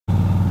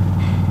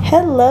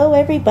Hello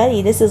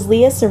everybody, this is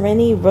Leah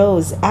Sereni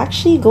Rose,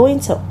 actually going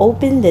to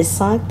open this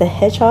Sonic the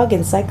Hedgehog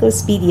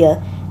Encyclopedia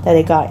that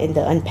I got in the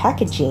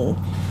unpackaging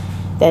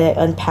that I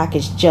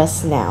unpackaged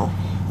just now.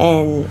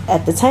 And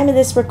at the time of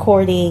this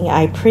recording,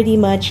 I pretty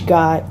much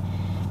got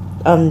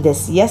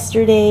this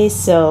yesterday,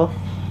 so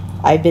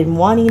I've been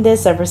wanting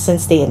this ever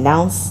since they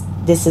announced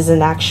this is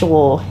an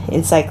actual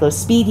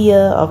encyclopedia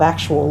of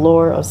actual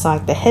lore of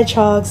Sonic the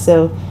Hedgehog.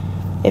 So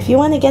if you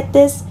want to get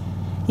this,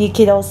 you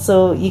could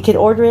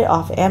order it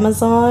off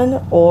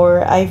Amazon,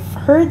 or I've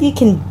heard you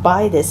can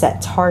buy this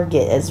at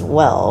Target as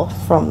well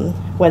from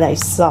what I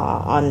saw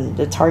on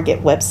the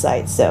Target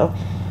website. So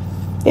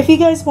if you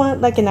guys want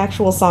like an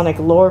actual Sonic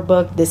lore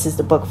book, this is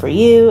the book for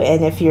you.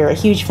 And if you're a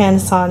huge fan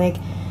of Sonic,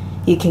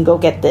 you can go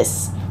get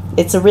this.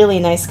 It's a really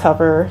nice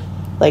cover.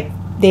 Like,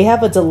 they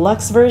have a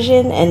deluxe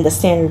version and the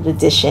standard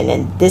edition,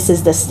 and this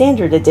is the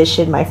standard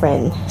edition my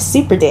friend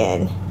Super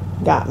Dan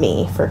got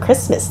me for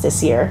Christmas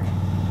this year.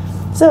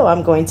 So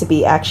I'm going to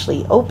be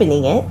actually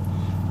opening it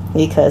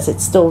because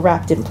it's still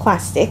wrapped in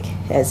plastic,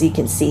 as you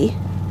can see.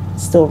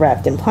 It's still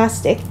wrapped in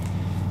plastic.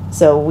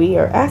 So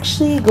we're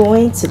actually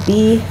going to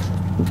be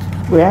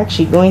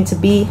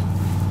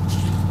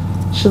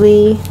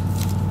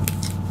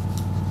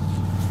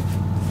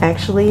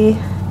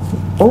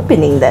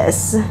opening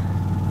this.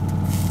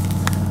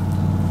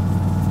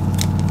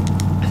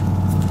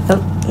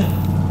 Oh.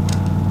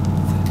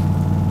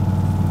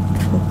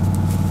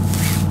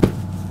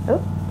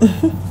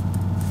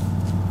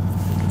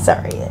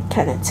 Sorry, it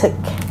kind of took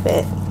a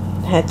bit.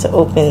 I had to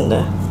open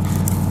the...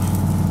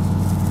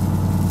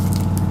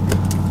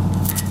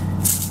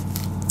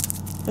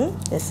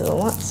 This is a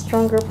lot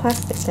stronger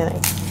plastic than I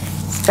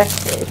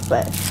expected,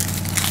 but...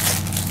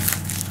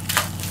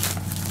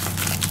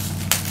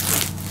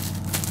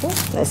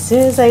 as soon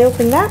as I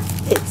opened that,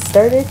 it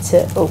started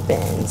to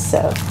open.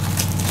 So,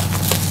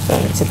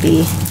 I'm going to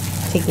be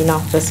taking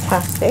off this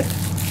plastic.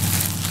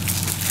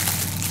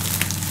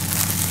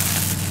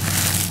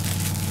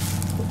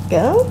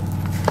 Go.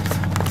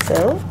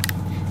 So,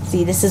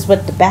 see, this is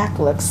what the back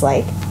looks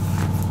like.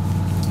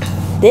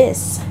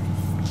 This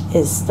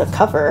is the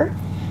cover.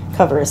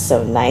 Cover is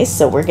so nice,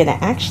 so we're gonna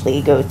actually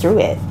go through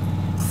it.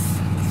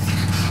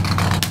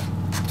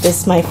 This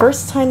is my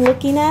first time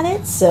looking at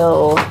it,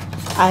 so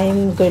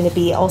I'm going to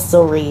be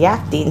also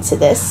reacting to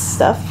this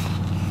stuff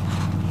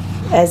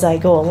as I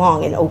go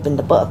along and open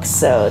the book.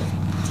 So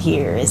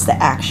here is the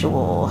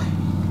title,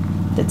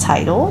 the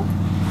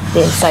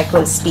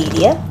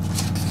Encyclo-speed-ia.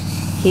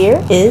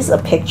 Here is a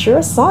picture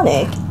of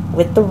Sonic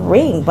with the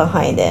ring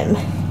behind him.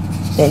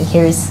 Then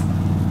here's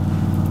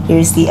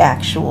the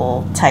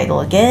actual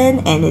title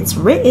again, and it's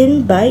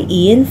written by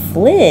Ian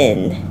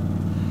Flynn.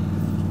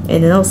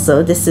 And then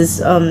also this is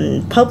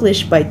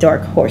published by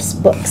Dark Horse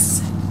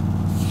Books.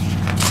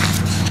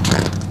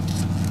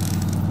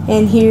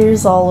 And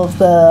here's all of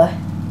the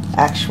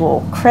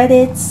actual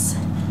credits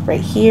right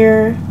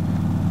here.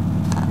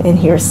 And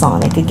here's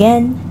Sonic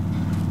again.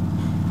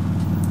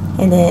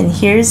 And then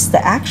here's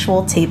the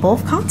actual table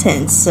of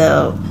contents.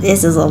 So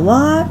this is a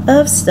lot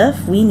of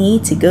stuff we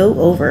need to go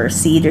over.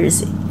 See,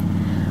 there's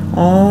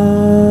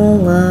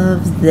all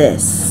of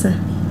this.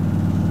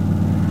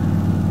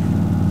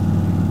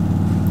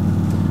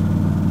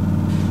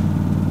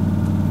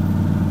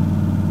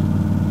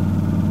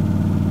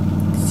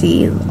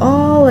 See,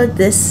 all of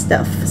this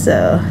stuff.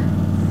 So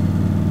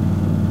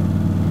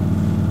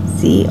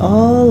see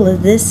all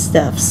of this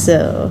stuff.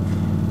 So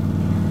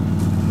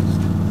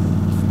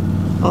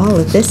all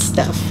of this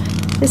stuff.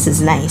 This is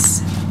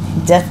nice.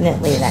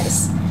 Definitely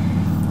nice.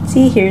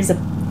 See, here's a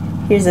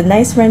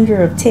nice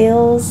render of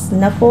Tails,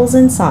 Knuckles,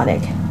 and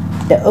Sonic,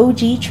 the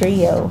OG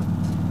trio.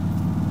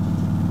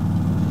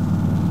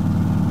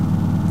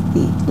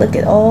 Look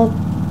at all.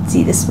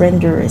 See, this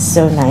render is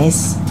so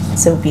nice,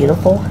 so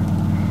beautiful.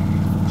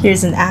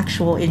 Here's an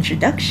actual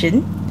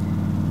introduction.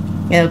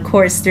 And of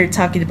course, they're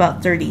talking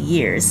about 30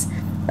 years.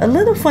 A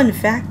little fun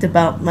fact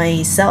about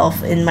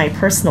myself in my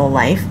personal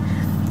life.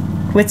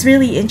 What's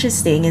really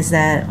interesting is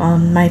that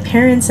my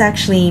parents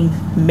actually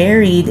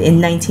married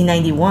in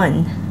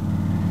 1991.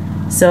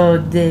 So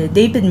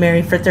they've been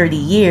married for 30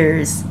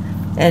 years.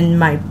 And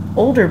my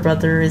older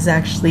brother is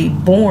actually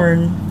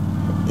born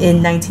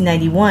in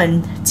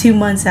 1991, 2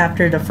 months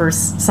after the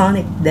first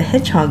Sonic the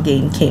Hedgehog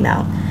game came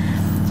out.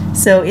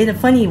 So in a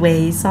funny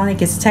way,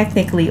 Sonic is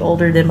technically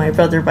older than my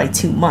brother by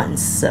 2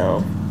 months.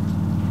 So,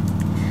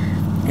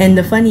 and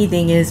the funny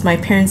thing is, my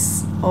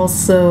parents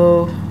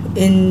also...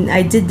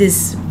 I did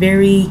this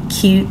very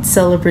cute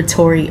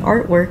celebratory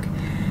artwork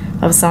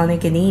of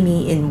Sonic and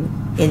Amy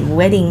in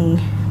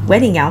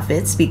wedding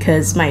outfits,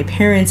 because my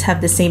parents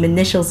have the same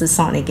initials as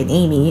Sonic and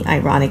Amy,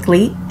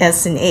 ironically,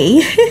 S and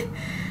A.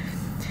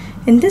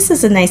 And this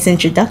is a nice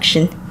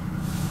introduction.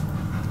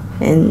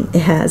 And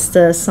it has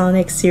the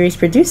Sonic series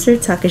producer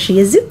Takashi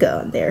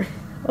Iizuka on there.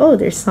 Oh,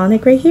 there's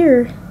Sonic right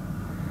here.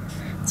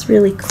 It's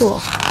really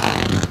cool.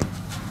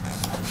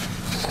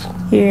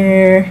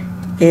 Here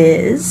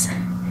is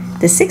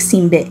the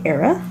 16-bit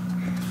era.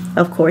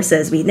 Of course,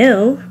 as we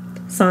know,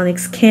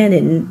 Sonic's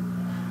canon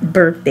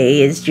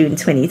birthday is June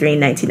 23,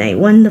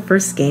 1991. The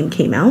first game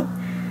came out.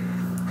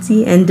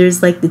 See, and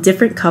there's like the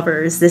different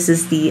covers. This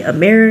is the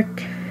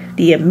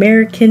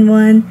American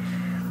one.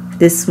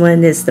 This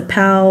one is the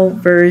PAL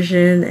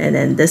version, and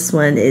then this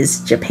one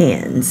is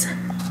Japan's.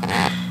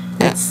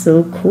 That's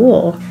so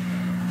cool.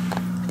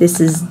 This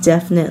is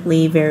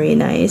definitely very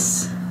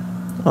nice.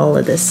 All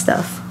of this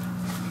stuff.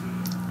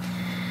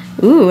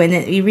 Ooh, and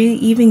it really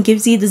even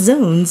gives you the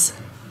zones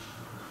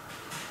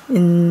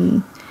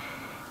in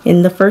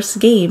the first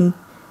game.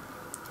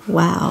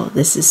 Wow,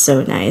 this is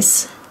so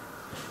nice.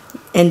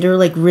 And they're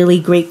like really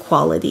great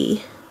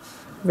quality.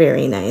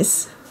 Very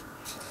nice.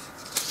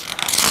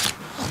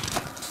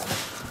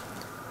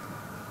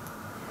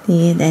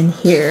 And then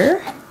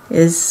here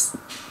is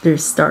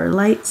there's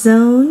Starlight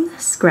Zone,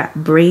 Scrap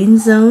Brain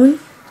Zone.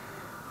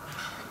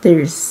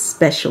 There's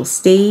Special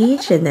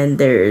Stage, and then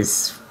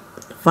there's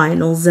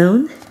Final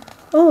Zone.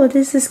 Oh,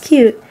 this is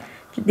cute.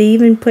 They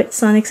even put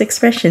Sonic's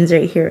expressions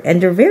right here,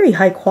 and they're very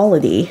high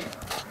quality.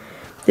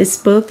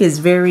 This book is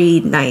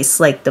very nice.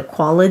 Like the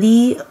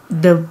quality,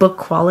 the book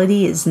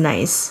quality is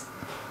nice.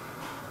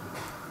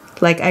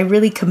 Like I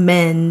really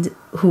commend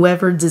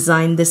whoever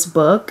designed this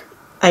book.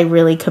 I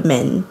really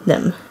commend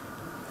them.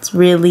 It's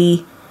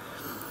really,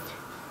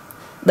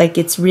 like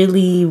it's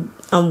really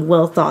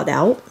well thought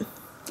out,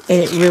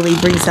 and it really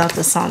brings out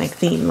the Sonic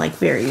theme like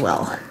very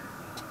well.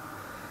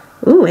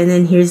 Ooh, and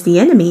then here's the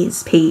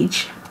enemies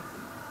page.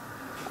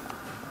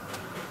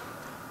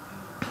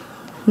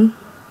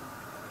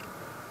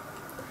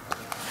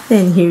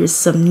 Then here's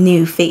some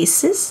new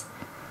faces.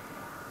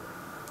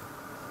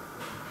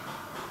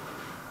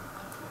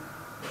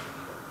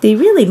 They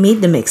really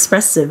made them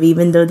expressive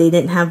even though they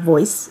didn't have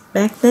voice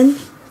back then.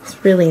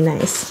 It's really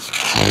nice.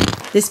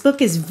 This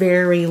book is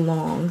very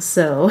long,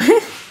 so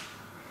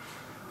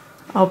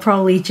I'll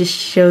probably just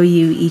show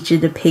you each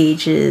of the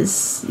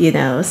pages, you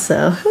know,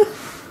 so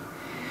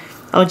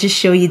I'll just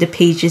show you the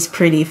pages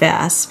pretty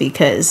fast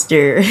because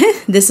they're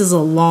this is a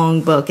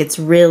long book. It's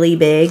really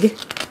big.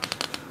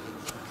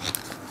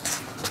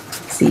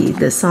 See,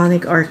 the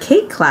Sonic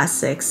arcade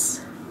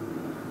classics.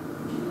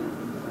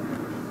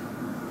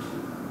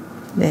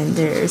 Then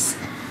there's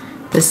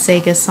the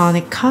Sega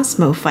Sonic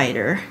Cosmo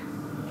Fighter.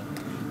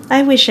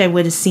 I wish I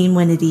would have seen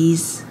one of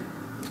these,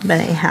 but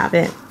I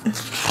haven't.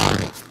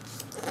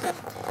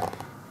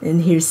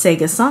 And here's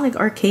Sega Sonic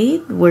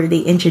Arcade, where they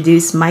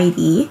introduced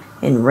Mighty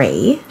and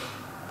Ray.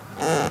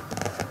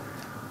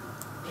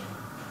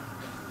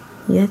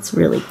 Yeah, it's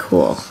really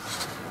cool.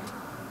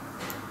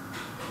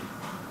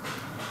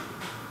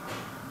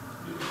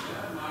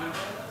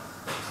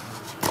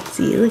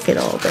 See, look at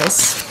all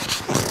this.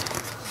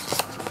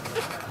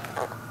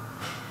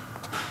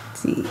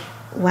 See,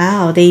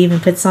 wow, they even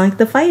put Sonic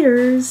the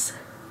Fighters.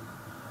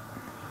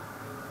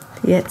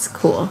 Yeah, it's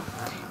cool.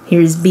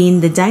 Here's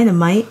Bean the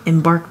Dynamite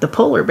and Bark the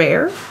Polar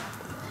Bear.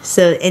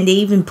 So, and they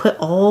even put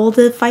all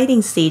the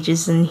fighting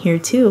stages in here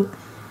too.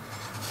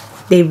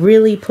 They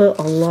really put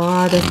a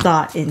lot of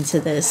thought into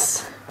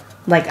this.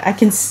 Like I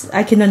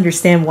can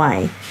understand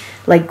why.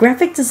 Like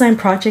graphic design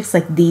projects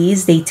like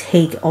these, they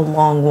take a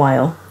long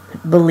while.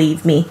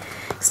 Believe me,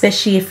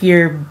 especially if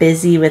you're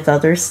busy with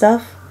other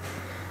stuff.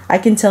 I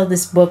can tell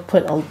this book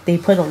they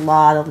put a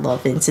lot of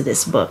love into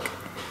this book,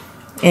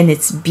 and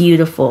it's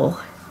beautiful.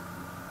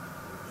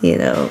 You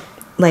know,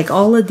 like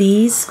all of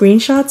these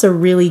screenshots are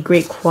really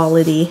great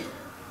quality.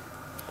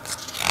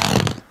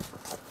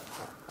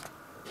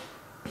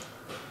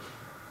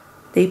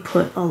 They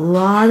put a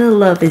lot of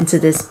love into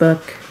this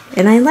book,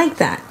 and I like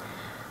that.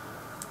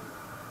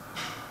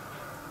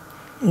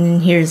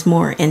 And here's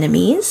more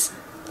enemies.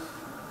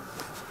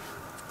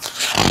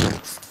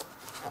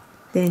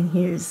 Then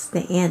here's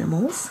the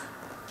animals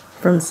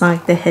from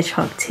Sonic the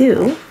Hedgehog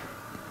 2.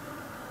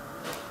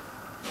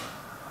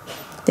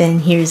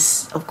 Then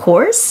here's, of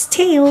course,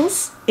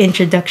 Tails.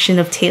 Introduction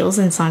of Tails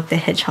in Sonic the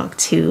Hedgehog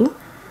 2.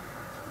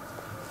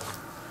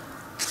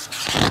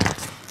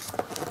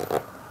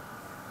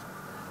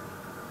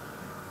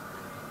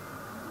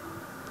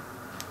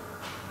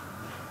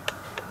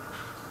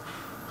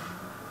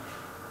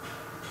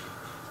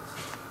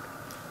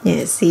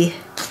 Yeah, see,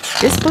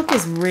 this book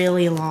is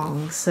really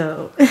long,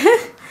 so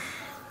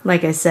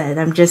like I said,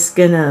 I'm just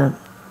gonna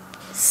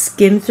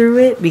skim through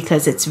it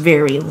because it's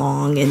very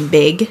long and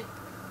big.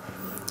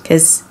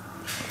 Because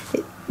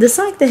the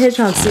Sonic the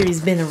Hedgehog series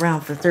has been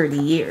around for 30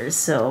 years,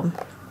 so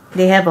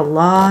they have a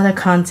lot of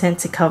content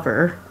to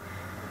cover.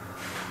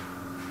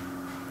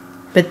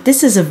 But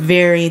this is a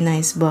very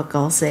nice book,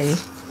 I'll say.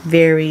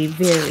 Very,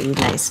 very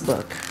nice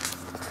book.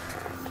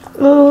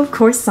 Oh, of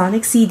course,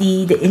 Sonic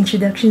CD, the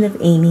introduction of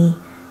Amy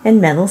and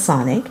Metal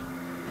Sonic.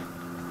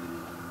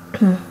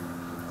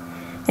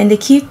 And the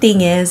cute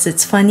thing is,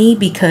 it's funny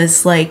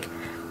because, like,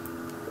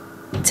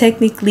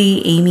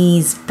 technically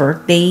Amy's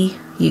birthday,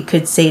 you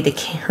could say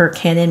her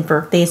canon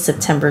birthday is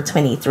September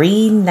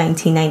 23,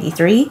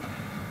 1993.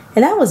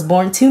 And I was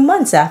born 2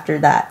 months after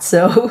that,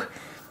 so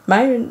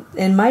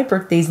my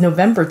birthday is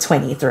November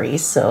 23,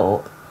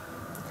 so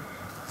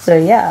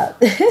yeah.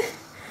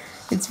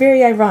 It's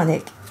very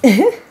ironic.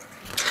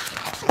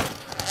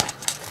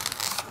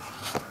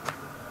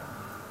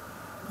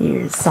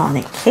 Here's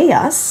Sonic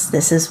Chaos.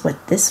 This is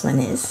what this one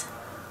is.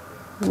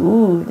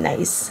 Ooh,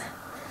 nice.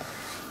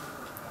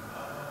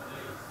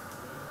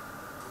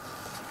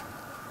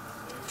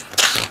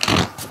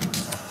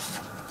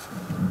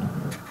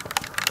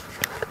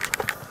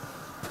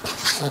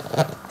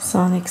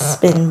 Sonic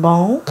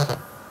Spinball.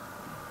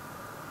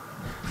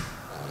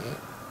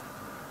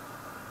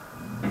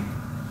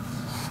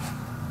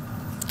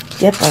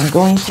 Yep, I'm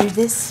going through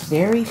this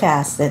very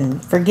fast,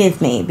 and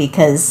forgive me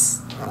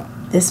because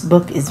this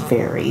book is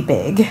very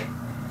big.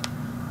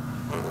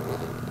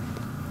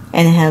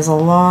 And it has a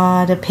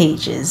lot of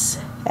pages,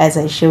 as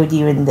I showed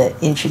you in the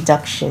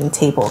introduction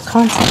table of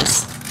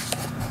contents.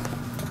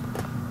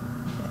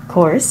 Of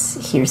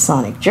course, here's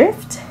Sonic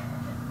Drift,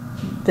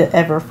 the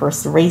ever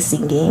first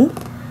racing game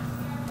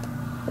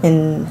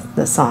in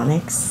the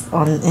Sonic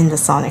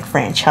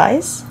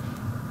franchise.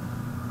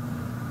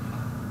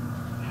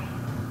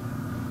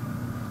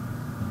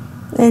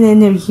 And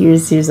then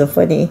here's a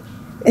funny.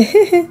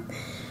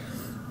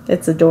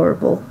 That's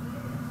adorable.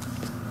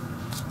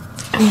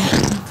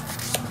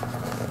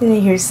 And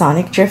then here's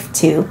Sonic Drift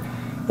 2.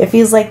 It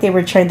feels like they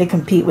were trying to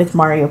compete with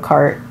Mario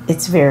Kart.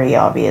 It's very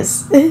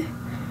obvious. And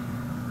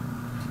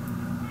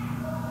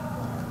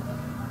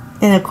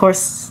of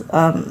course,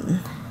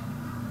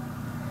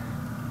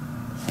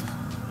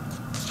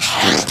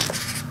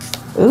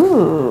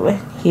 ooh,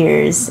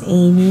 here's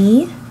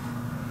Amy.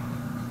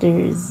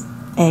 There's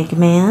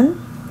Eggman.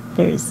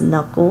 There's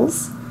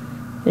Knuckles.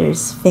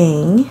 There's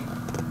Fang.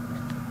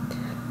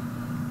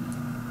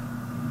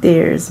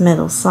 There's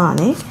Metal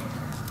Sonic.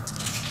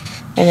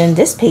 And then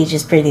this page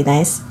is pretty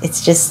nice.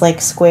 It's just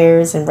like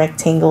squares and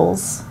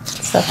rectangles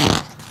stuff.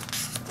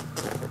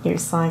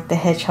 Here's Sonic the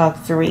Hedgehog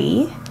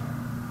 3.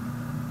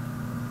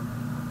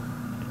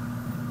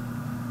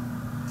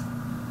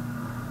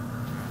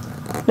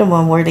 The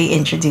one where they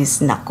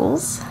introduced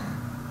Knuckles.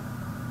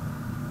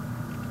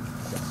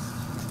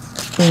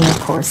 And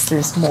of course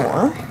there's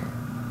more.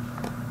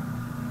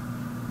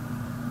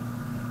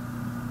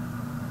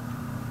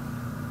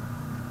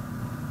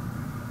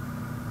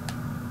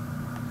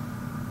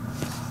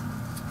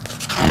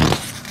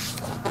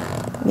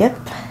 Yep,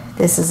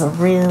 this is a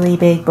really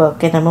big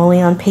book, and I'm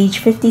only on page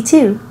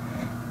 52.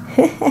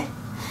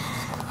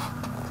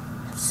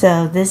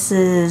 So this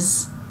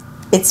is,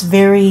 it's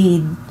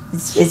very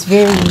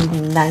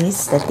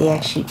nice that they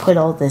actually put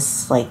all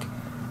this, like,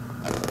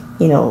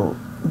 you know,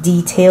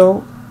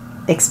 detail,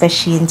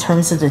 especially in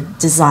terms of the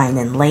design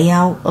and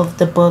layout of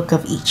the book,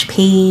 of each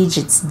page.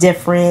 It's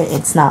different.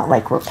 It's not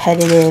like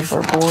repetitive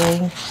or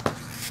boring.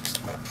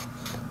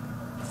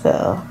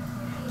 So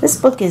this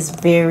book is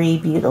very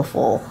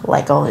beautiful,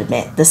 like, I'll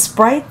admit.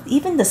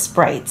 Even the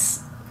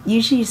sprites.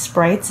 Usually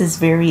sprites is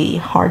very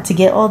hard to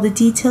get all the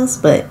details,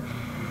 but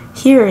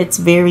here it's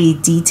very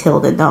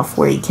detailed enough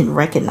where you can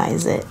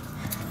recognize it.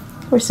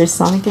 Of course, there's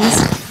Sonic in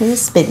a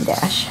spin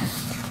dash.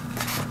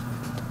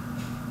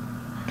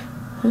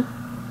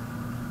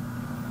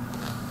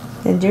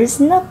 And there's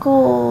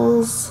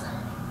Knuckles.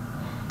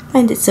 I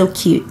find it so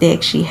cute. They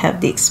actually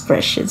have the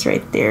expressions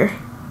right there.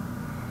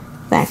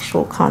 The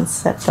actual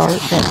concept art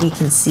that we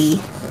can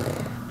see.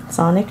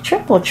 Sonic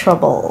Triple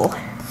Trouble.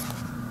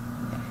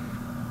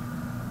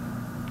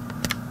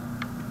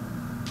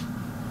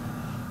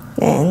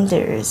 And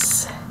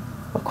there's,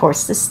 of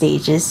course, the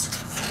stages.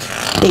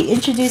 They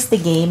introduced the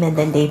game and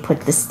then they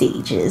put the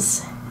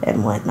stages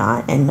and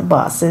whatnot, and the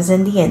bosses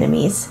and the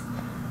enemies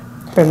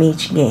from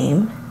each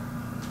game.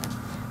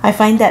 I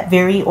find that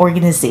very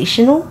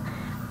organizational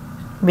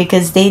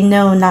because they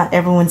know not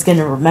everyone's going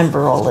to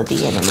remember all of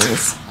the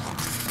enemies.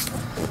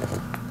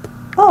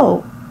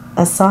 Oh,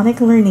 a Sonic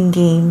learning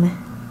game.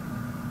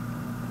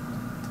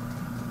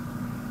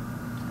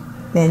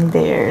 Then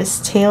there's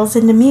Tales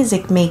in the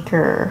Music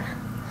Maker.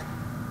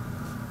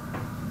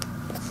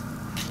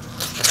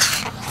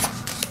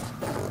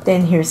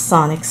 Then here's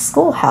Sonic's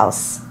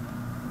Schoolhouse.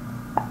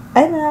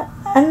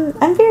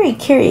 I'm very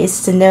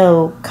curious to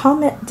know,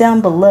 comment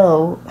down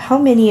below how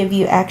many of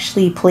you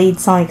actually played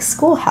Sonic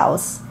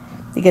Schoolhouse,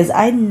 because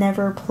I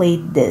never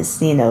played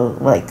this, you know,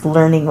 like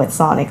learning with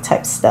Sonic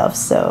type stuff.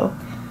 So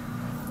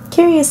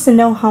curious to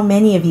know how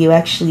many of you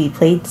actually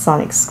played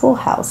Sonic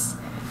Schoolhouse.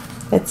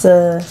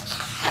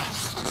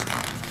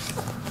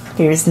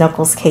 Here's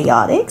Knuckles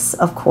Chaotix,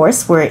 of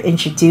course, where it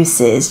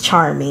introduces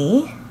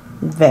Charmy,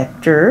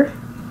 Vector,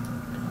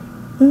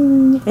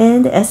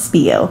 and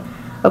Espio.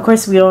 Of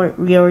course, we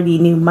already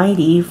knew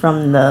Mighty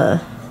from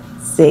the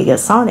Sega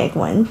Sonic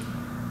one.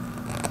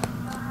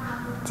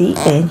 See,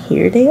 and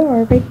here they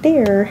are right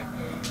there.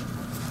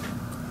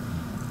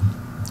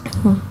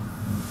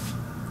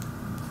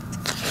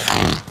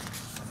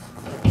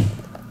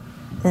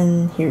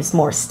 And here's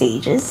more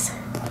stages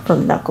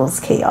from Knuckles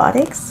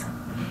Chaotix.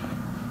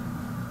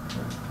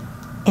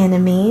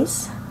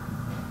 Enemies.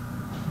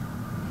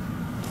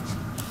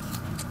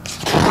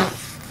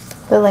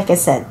 But like I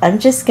said, I'm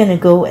just going to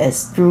go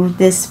through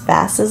this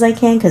fast as I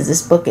can because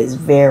this book is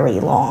very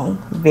long.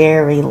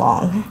 Very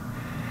long.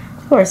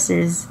 Of course,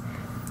 there's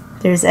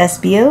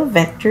Espio,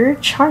 Vector,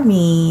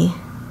 Charmy.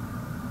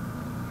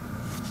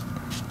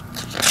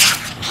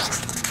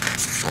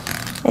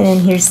 And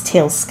then here's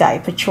Tails Sky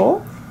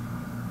Patrol.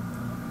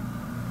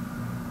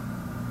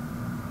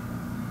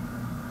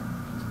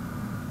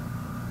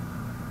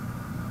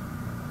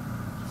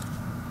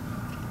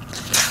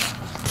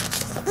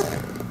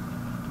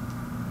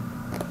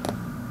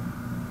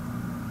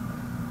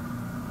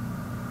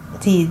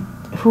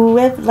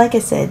 Whoever, like I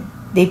said,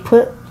 they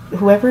put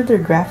whoever their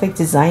graphic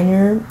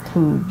designer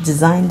who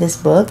designed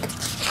this book,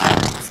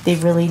 they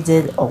really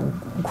did a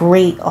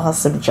great,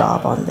 awesome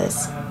job on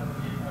this.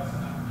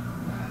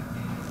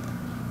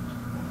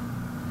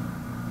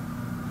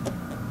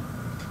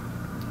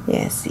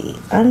 Yeah, see,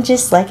 I'm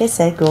just, like I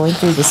said, going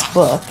through this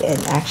book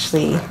and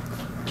actually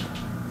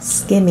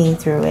skimming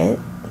through it,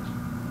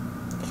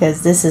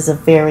 because this is a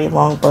very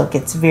long book.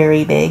 It's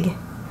very big.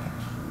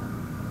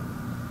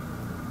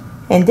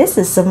 And this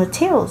is some of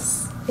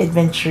Tails'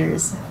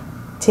 adventures.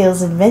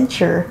 Tails'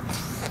 adventure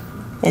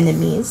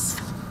enemies.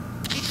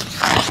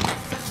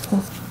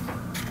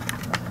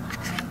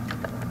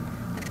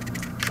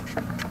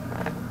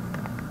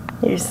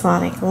 Here's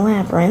Sonic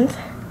Labyrinth.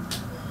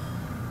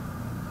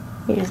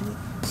 Here's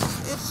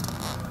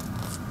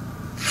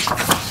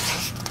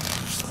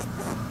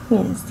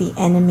the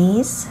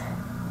enemies.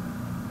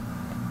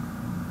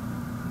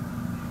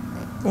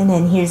 And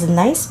then here's a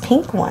nice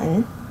pink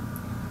one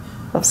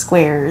of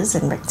squares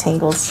and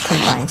rectangles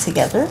combined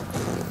together.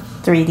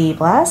 3D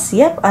Blast.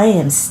 Yep, I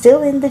am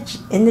still in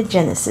the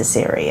Genesis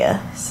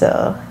area.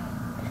 So,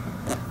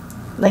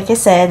 like I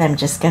said, I'm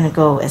just gonna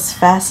go as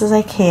fast as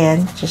I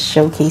can, just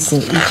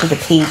showcasing each of the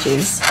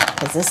pages,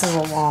 because this is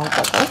a long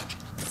book.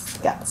 It's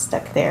got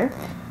stuck there.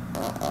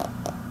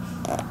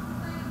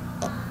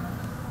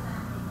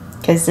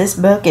 Because this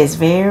book is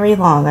very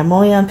long. I'm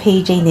only on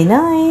page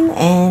 89,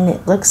 and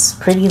it looks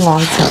pretty long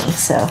to me,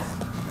 so.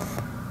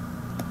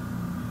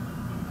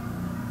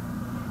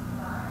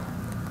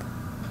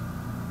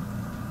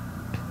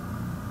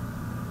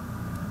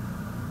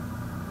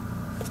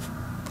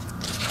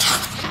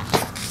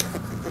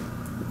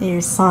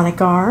 There's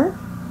Sonic R.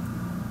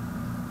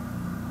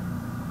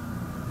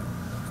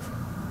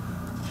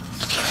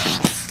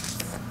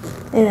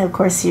 And of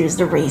course, here's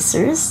the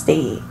racers.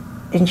 They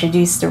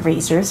introduced the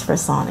racers for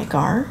Sonic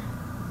R.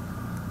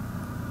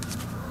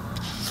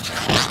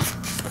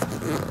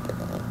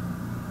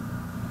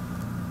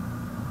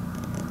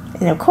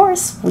 And of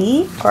course,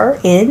 we are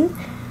in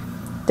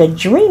the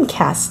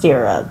Dreamcast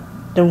era.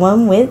 The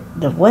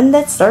one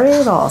that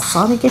started it all,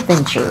 Sonic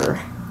Adventure.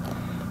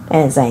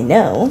 As I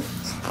know,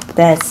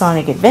 that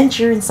Sonic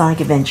Adventure and Sonic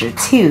Adventure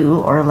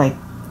 2 are like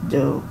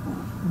the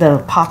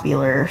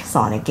popular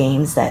Sonic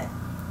games that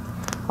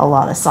a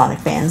lot of Sonic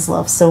fans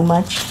love so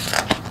much.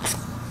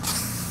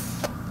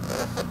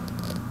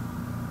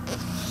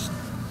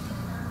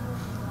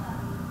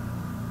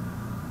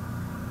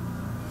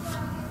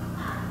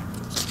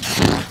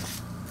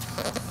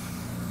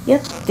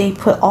 Yep, they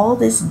put all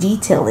this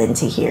detail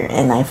into here,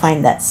 and I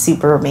find that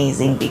super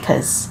amazing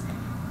because,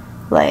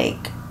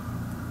 like,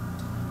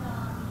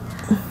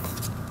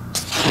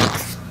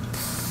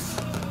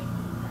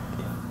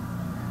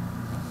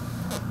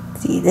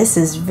 see, this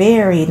is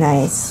very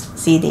nice.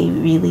 See, they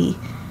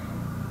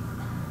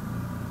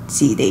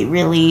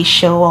really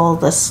show all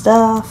the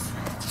stuff.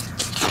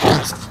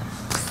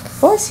 Of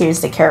course,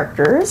 here's the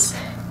characters.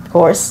 Of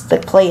course, the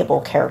playable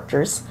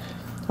characters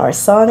are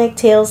Sonic,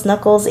 Tails,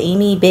 Knuckles,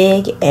 Amy,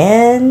 Big,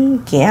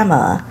 and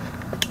Gamma.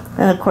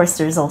 And of course,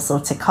 there's also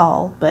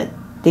Tikal, but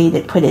they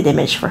didn't put an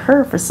image for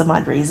her for some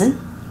odd reason,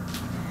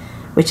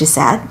 which is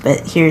sad.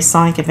 But here's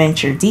Sonic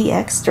Adventure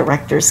DX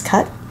Director's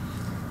Cut.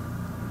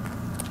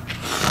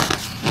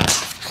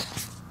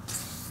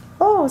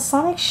 Oh,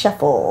 Sonic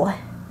Shuffle.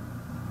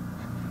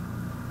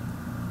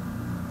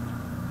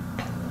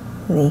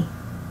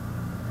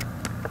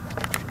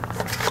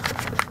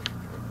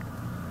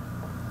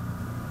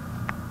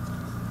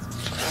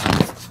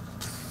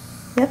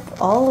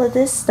 Yep, all of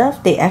this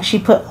stuff, they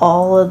actually put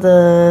all of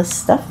the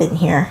stuff in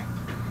here.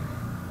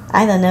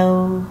 I don't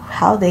know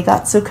how they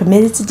got so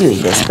committed to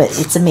doing this, but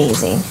it's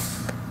amazing.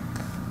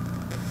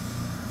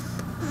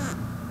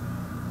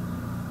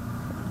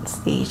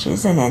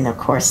 Stages, and then of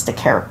course the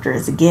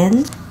characters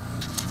again.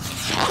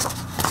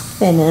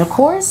 And then of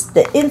course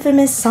the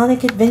infamous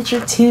Sonic Adventure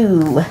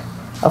 2.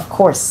 Of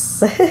course.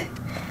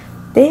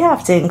 They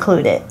have to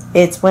include it.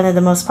 It's one of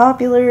the most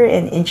popular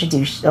and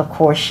introduced, of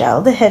course,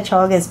 Shadow the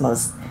Hedgehog, as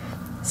most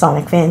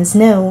Sonic fans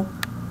know.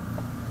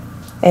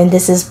 And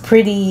this is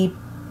pretty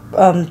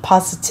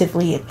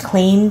positively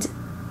acclaimed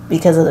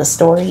because of the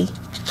story.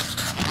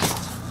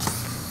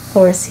 Of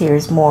course,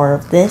 here's more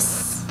of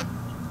this.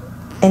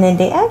 And then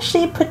they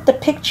actually put the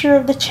picture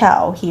of the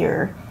Chow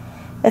here.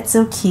 That's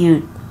so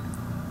cute.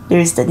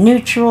 There's the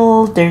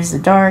neutral, there's the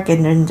dark,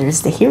 and then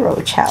there's the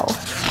hero Chow.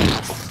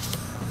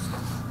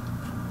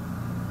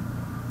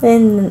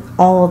 Then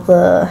all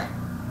the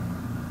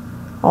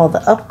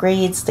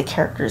upgrades the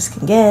characters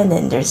can get,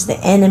 and there's the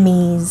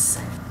enemies.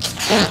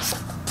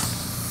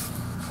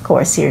 Of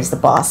course, here's the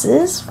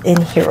bosses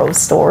in Hero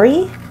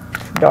Story,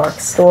 Dark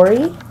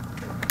Story.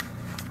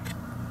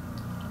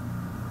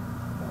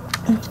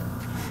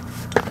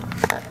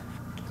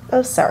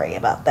 Oh, sorry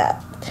about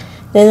that.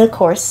 Then, of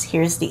course,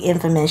 here's the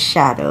infamous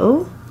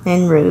Shadow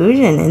and Rouge,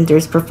 and then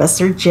there's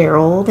Professor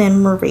Gerald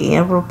and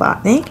Maria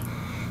Robotnik.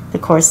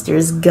 Of course,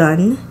 there's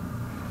Gun,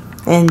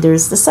 and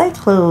there's the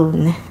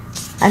Cyclone.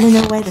 I don't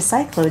know why the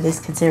Cyclone is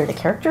considered a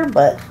character,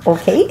 but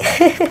okay.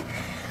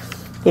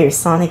 Here's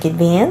Sonic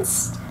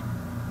Advance,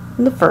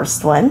 the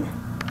first one.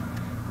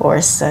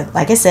 Or,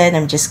 like I said,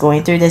 I'm just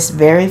going through this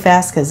very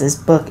fast because this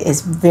book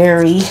is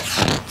very,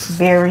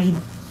 very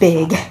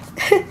big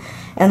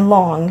and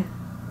long.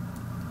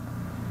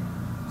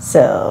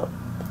 So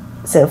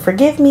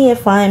forgive me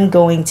if I'm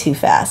going too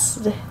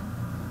fast.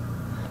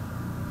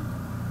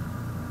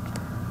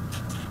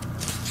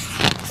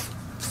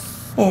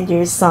 And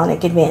there's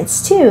Sonic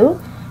Advance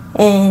 2.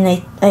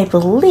 And I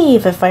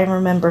believe, if I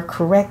remember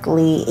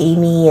correctly,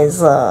 Amy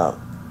is an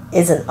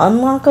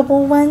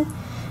unlockable one.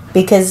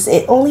 Because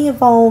it only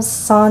involves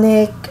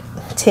Sonic,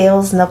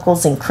 Tails,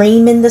 Knuckles, and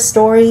Cream in the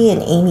story.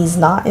 And Amy's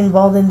not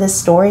involved in this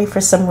story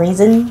for some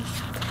reason.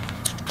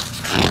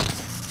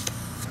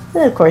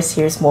 And of course,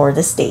 here's more of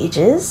the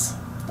stages.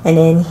 And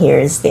then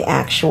here's the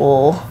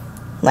actual,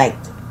 like,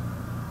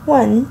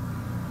 one.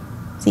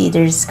 See,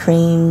 there's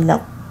Cream,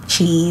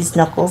 Cheese,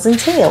 Knuckles, and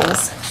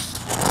Tails.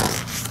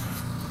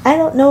 I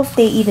don't know if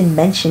they even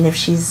mention if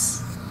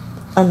she's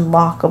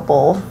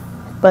unlockable.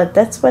 But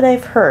that's what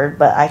I've heard,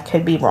 but I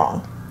could be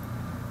wrong.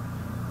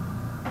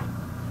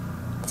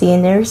 See,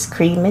 and there's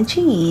Cream and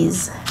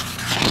Cheese.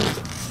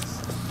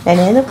 And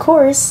then, of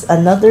course,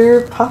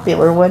 another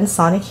popular one,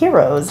 Sonic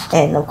Heroes.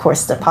 And, of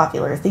course, the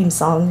popular theme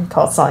song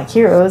called Sonic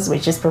Heroes,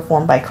 which is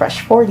performed by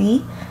Crush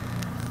 40.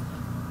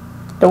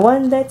 The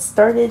one that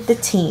started the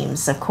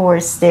teams. Of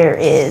course, there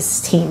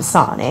is Team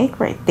Sonic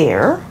right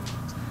there.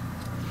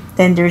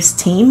 Then there's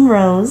Team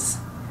Rose.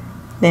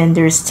 Then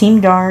there's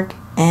Team Dark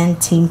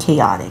and Team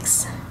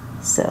Chaotix.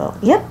 So,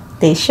 yep,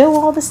 they show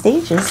all the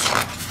stages.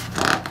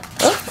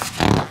 Oh.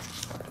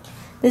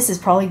 This is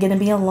probably going to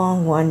be a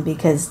long one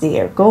because they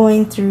are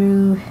going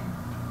through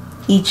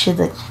each of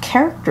the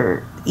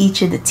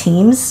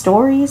team's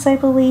stories, I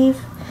believe.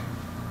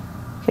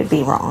 Could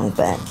be wrong,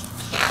 but...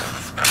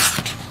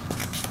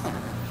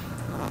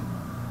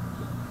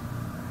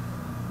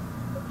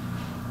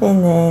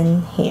 And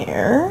then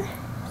here,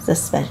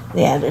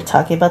 they're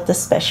talking about the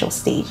special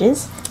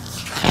stages.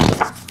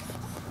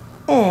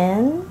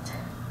 And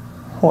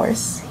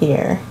horse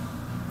here.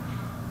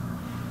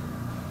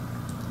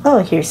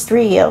 Oh, here's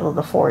 3 out of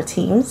the 4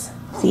 teams.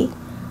 See?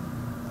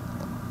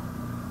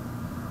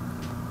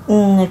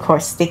 And of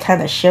course, they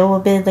kind of show a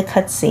bit of the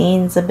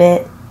cutscenes a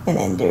bit. And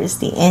then there's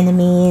the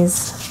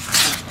enemies.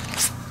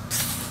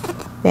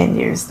 Then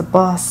there's the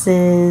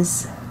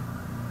bosses.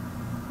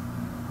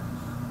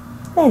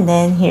 And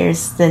then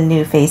here's the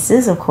new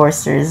faces. Of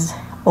course, there's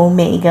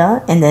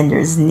Omega. And then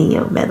there's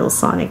Neo Metal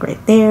Sonic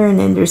right there. And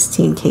then there's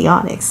Team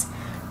Chaotix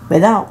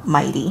without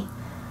Mighty.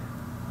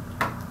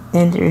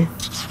 And there...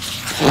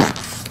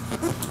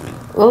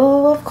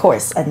 Oh, of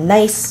course, a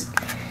nice,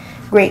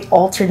 great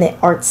alternate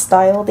art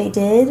style they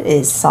did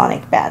is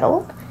Sonic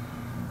Battle.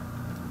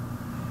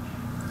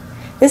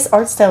 This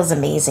art style is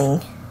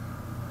amazing.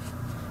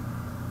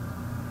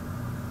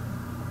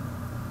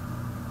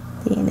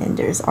 And then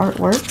there's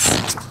artworks.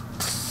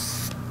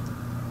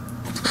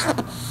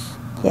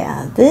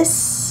 Yeah,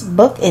 this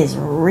book is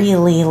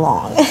really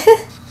long.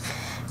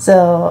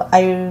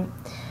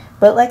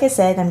 But like I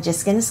said, I'm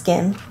just gonna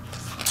skim,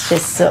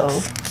 just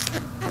so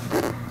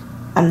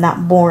I'm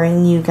not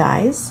boring you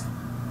guys.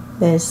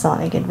 There's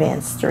Sonic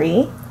Advance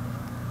 3.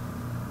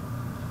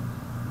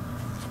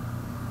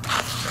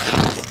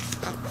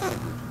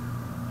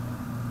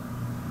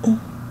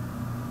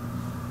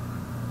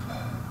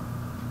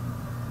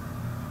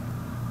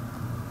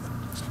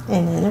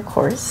 And then of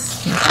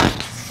course,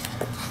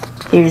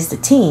 here's the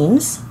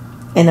teams.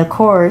 And of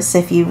course,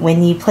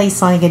 when you play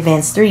Sonic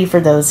Advance 3, for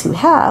those who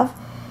have,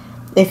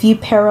 if you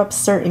pair up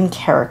certain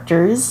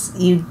characters,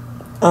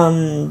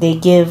 they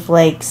give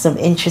like some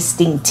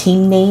interesting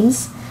team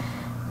names.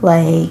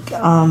 Like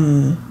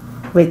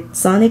with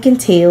Sonic and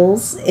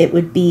Tails, it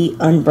would be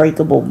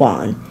Unbreakable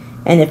Bond.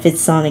 And if it's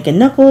Sonic and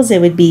Knuckles,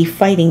 it would be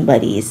Fighting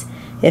Buddies.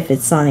 If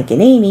it's Sonic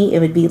and Amy, it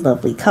would be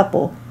Lovely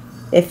Couple.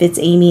 If it's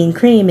Amy and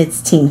Cream,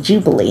 it's Team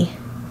Jubilee.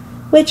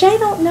 Which I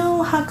don't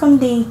know how come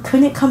they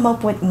couldn't come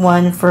up with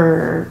one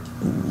for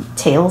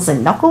Tails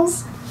and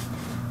Knuckles,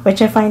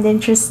 which I find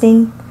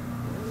interesting.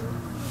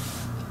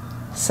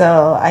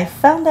 So I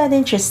found that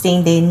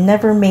interesting. They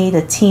never made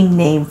a team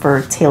name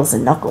for Tails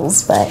and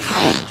Knuckles, but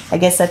I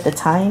guess at the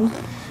time,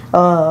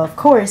 of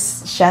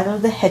course, Shadow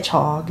the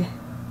Hedgehog,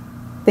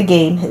 the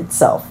game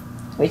itself,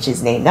 which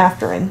is named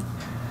after him.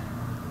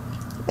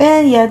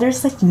 And yeah,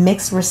 there's like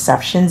mixed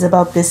receptions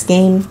about this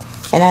game,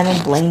 and I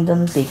don't blame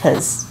them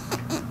because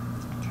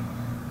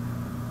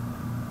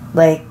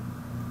like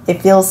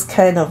it feels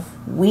kind of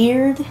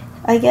weird,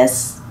 I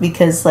guess,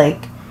 because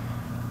like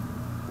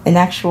an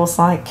actual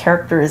Sonic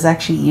character is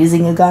actually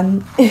using a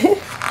gun.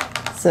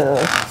 So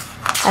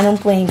I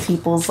don't blame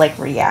people's like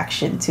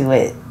reaction to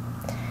it.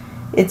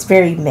 It's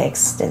very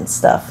mixed and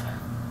stuff.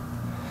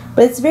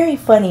 But it's very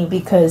funny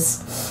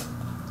because,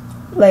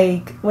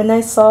 like, when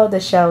I saw the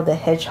Shadow the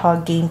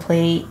Hedgehog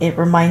gameplay, it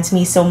reminds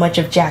me so much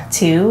of Jak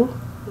 2.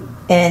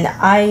 And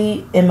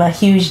I am a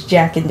huge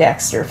Jak and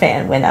Daxter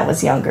fan when I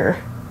was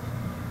younger.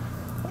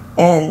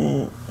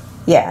 And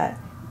yeah,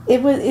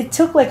 it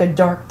took like a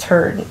dark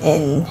turn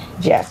in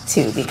Jak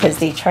 2 because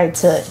they tried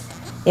to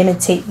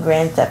imitate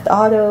Grand Theft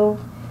Auto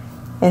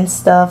and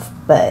stuff.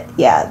 But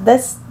yeah,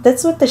 that's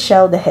what the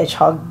Shadow the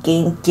Hedgehog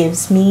game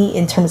gives me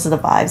in terms of the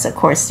vibes. Of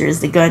course,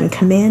 there's the Gun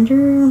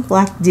Commander,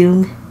 Black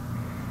Doom.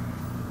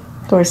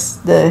 Of course,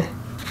 the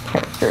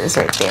characters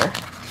right there.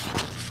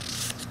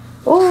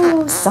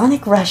 Oh,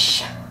 Sonic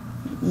Rush.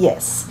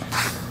 Yes.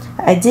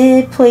 I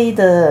did play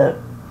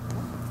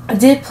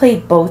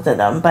both of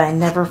them, but I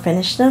never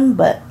finished them.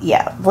 But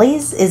yeah,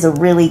 Blaze is a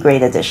really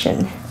great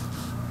addition.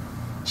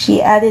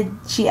 She added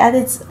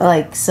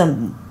like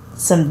some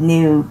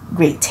new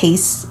great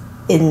tastes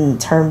in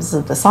terms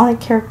of the Sonic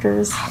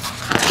characters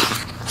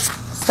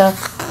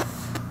stuff.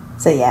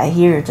 So yeah,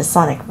 here the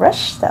Sonic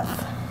Rush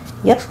stuff.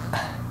 Yep.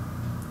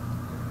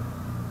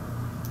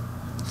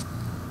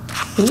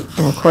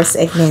 And of course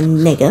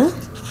Eggman Mega.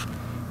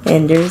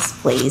 And there's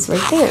Blaze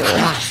right there.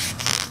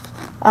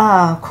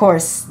 Ah, of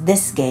course,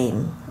 this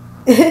game.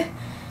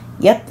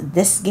 Yep,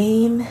 this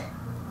game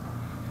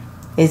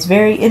is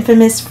very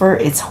infamous for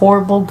its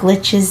horrible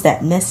glitches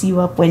that mess you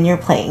up when you're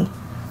playing.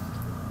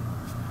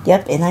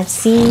 Yep, and I've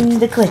seen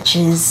the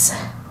glitches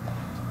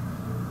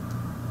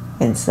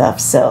and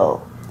stuff,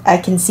 so I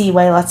can see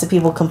why lots of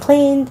people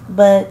complained,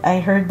 but I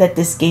heard that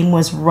this game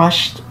was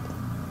rushed,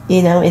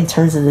 you know, in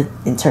terms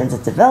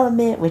of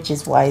development, which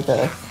is why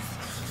the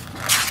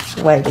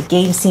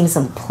game seems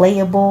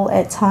unplayable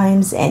at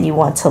times and you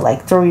want to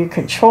like throw your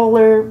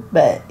controller.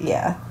 But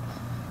yeah,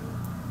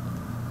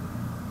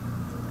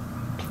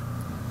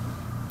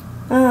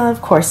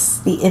 of course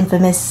the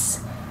infamous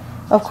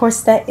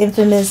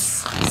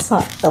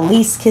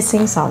Elise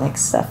kissing Sonic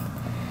stuff.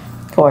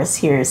 Of course,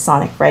 here's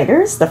Sonic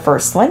Riders, the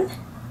first one.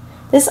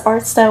 This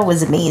art style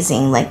was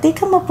amazing. Like, they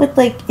come up with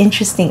like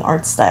interesting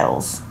art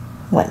styles,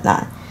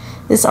 whatnot.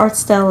 This art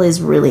style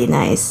is really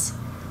nice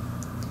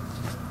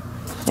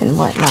and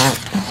whatnot.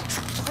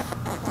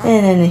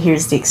 And then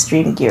here's the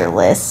Extreme Gear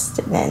list.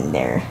 And then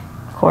there,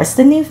 of course,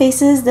 the new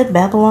faces, the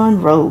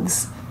Babylon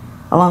Rogues,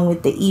 along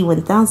with the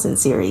E1000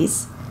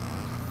 series.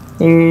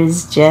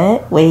 There's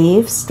Jet,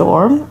 Wave,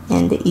 Storm,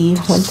 and the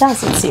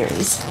E1000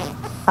 series.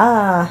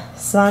 Ah,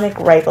 Sonic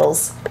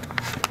Rivals.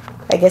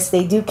 I guess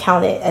they do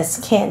count it as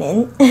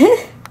canon.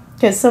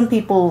 Because some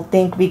people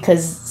think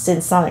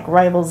since Sonic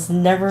Rivals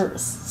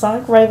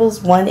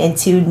 1 and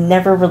 2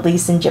 never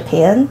released in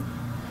Japan,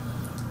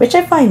 which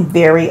I find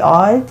very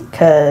odd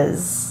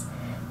because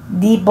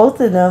both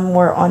of them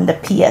were on the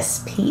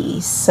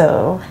PSP,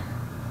 so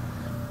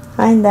I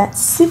find that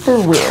super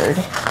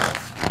weird.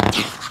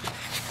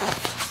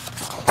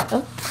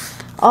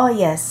 Oh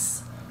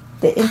yes,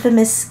 the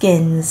infamous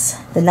skins,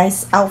 the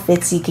nice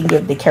outfits you can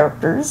give the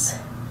characters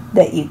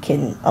that you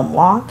can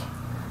unlock.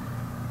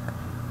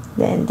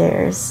 Then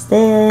there's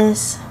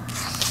this.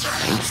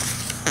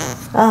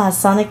 Ah,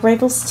 Sonic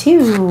Rivals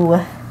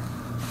 2.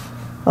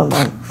 Oh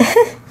man,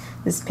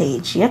 this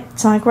page. Yep,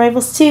 Sonic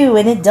Rivals 2,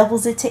 and it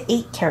doubles it to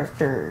 8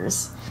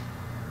 characters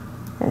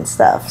and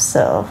stuff.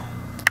 So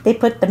they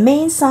put the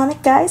main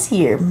Sonic guys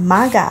here,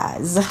 my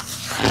guys.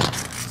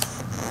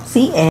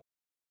 See, and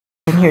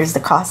here's the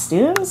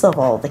costumes of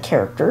all the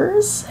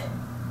characters.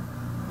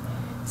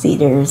 See,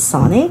 there's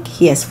Sonic.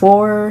 He has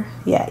 4.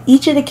 Yeah,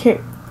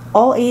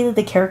 all 8 of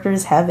the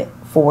characters have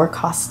 4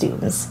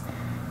 costumes.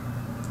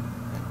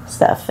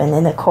 Stuff. And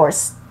then, of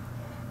course,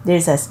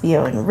 there's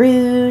Espio and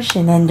Rouge.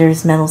 And then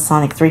there's Metal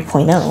Sonic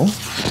 3.0.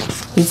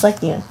 He's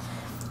like, you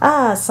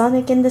know,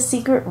 Sonic and the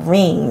Secret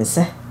Rings.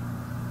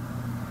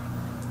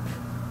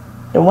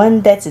 The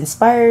one that's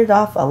inspired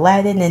off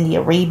Aladdin and the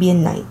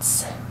Arabian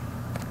Nights.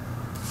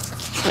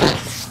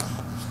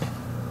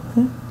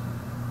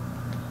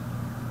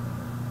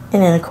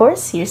 And then, of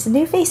course, here's the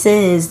new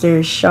faces.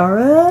 There's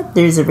Shara,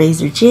 there's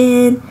Eraser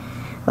Jin,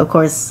 of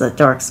course, the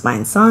Dark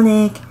Spine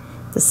Sonic,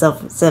 the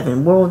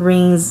 7 World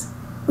Rings,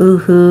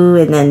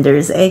 Uhu, and then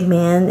there's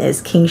Eggman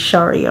as King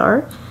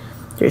Shahryar.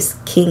 There's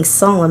King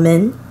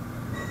Solomon.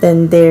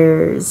 Then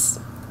there's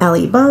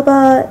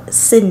Alibaba,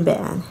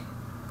 Sinbad.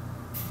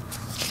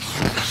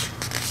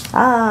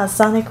 Ah,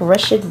 Sonic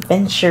Rush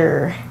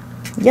Adventure.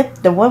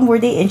 Yep, the one where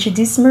they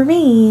introduced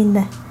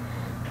Marine.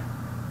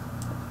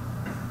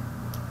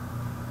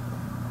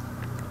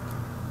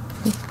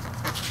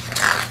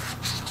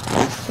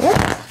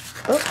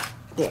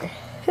 There.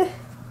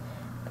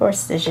 Of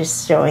course, they're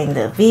just showing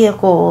the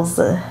vehicles,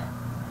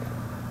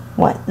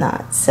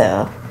 whatnot.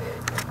 So,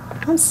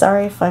 I'm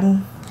sorry if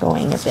I'm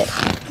going a bit.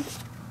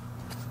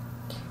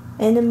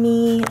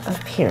 Enemy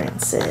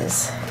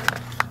appearances.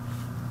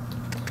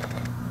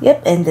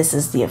 Yep, and this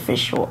is the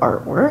official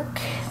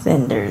artwork.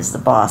 Then there's the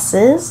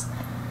bosses.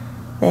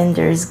 Then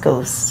there's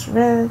Ghost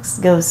Rex,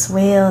 Ghost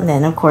Whale, and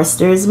then of course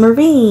there's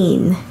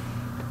Marine.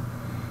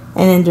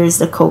 And then there's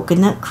the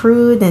Coconut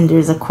Crew. Then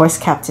there's, of course,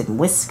 Captain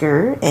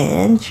Whisker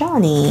and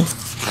Johnny.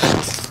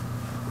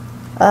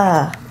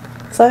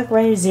 Sonic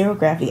Rider Zero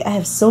Gravity. I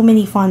have so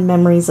many fond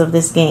memories of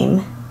this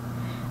game.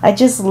 I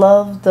just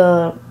love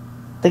the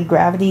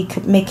gravity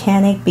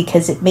mechanic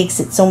because it makes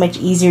it so much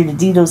easier to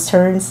do those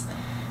turns.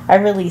 I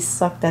really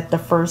sucked at the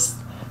first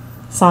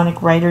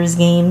Sonic Riders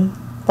game.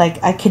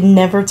 Like, I could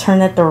never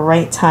turn at the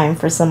right time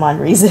for some odd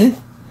reason.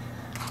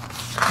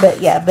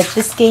 But yeah, but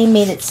this game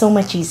made it so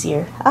much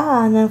easier.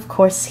 And then of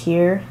course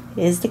here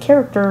is the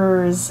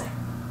characters.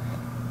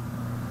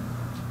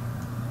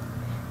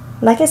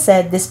 Like I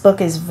said, this book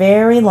is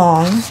very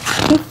long.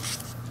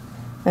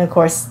 And of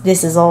course,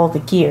 this is all the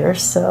gear.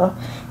 So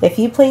if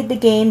you played the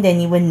game,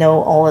 then you would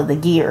know all of the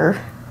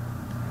gear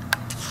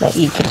that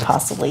you could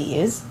possibly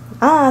use.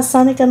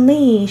 Sonic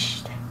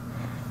Unleashed.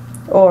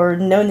 Or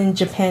known in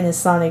Japan as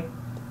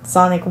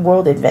Sonic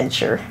World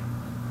Adventure.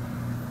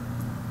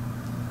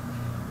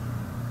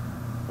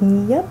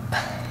 Yep.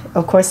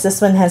 Of course, this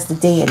one has the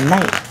day and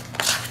night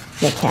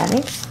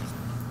mechanic.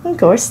 Of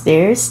course,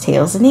 there's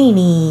Tails and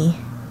Amy.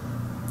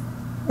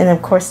 And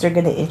of course, they're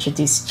going to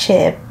introduce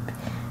Chip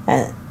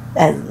and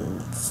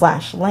 /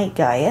 Light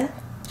Gaia.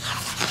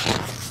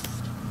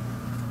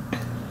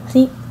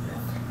 See?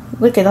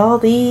 Look at all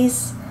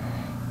these.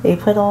 They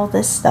put all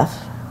this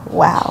stuff.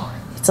 Wow.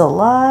 It's a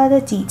lot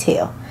of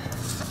detail.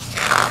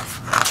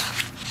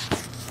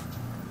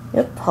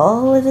 Yep,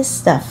 all of this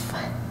stuff.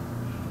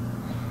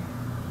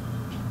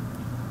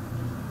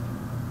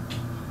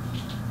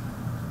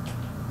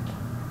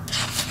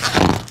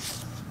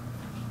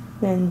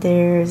 Then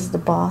there's the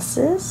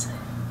bosses.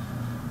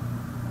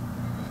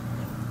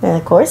 And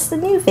of course the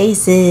new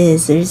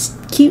faces. There's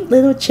cute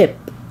little Chip,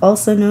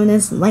 also known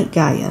as Light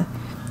Gaia.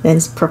 Then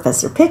it's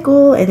Professor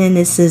Pickle, and then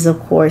this is, of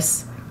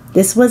course,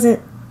 you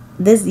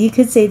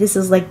could say this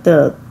is like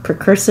the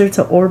precursor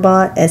to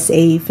Orbot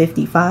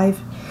SA55.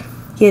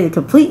 He had a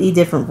completely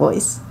different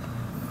voice.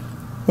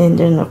 And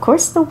then of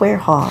course the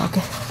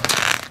Werehog.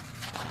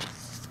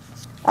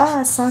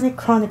 Sonic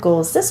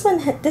Chronicles.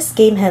 This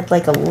game had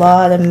like a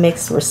lot of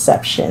mixed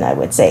reception, I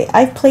would say.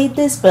 I've played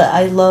this, but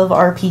I love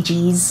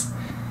RPGs,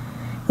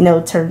 you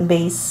know,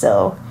 turn-based,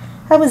 so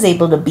I was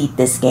able to beat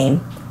this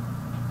game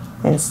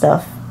and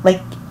stuff.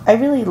 Like, I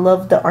really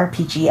love the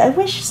RPG. I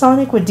wish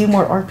Sonic would do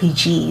more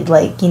RPG,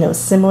 like, you know,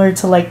 similar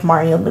to like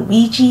Mario and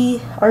Luigi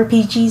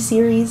RPG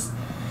series.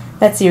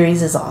 That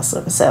series is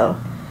awesome, so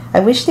I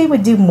wish they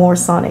would do more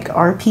Sonic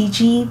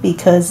RPG,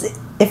 because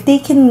if they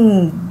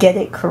can get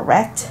it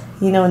correct,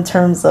 you know, in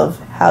terms of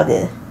how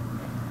to,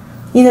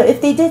 you know,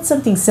 if they did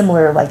something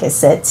similar, like I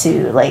said,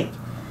 to like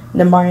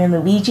the Mario and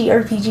Luigi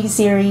RPG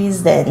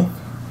series, then,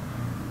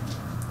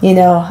 you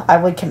know, I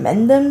would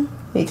commend them,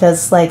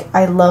 because like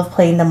I love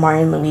playing the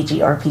Mario and Luigi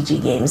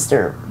RPG games.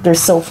 They're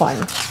so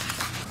fun.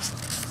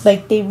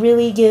 Like, they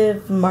really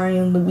give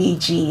Mario and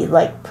Luigi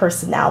like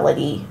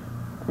personality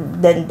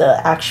than the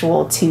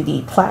actual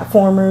 2D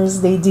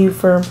platformers they do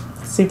for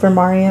Super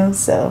Mario.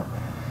 So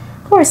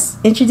of course,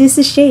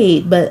 introduces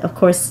Shade, but of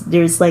course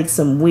there's like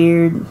some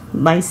weird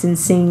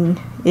licensing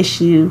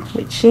issue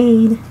with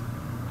Shade.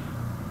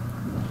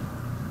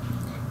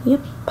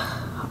 Yep,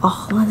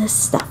 all of this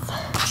stuff.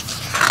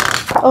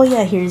 Oh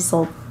yeah, here's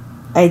all.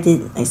 I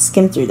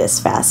skimmed through this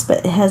fast,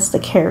 but it has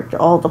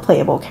all the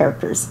playable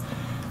characters.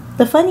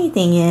 The funny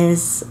thing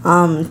is,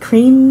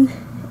 Cream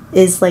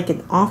is like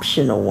an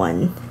optional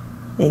one,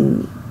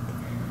 and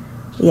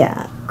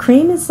yeah,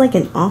 Cream is like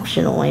an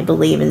optional, I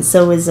believe, and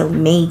so is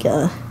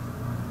Omega.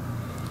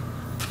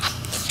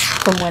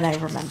 From what I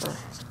remember.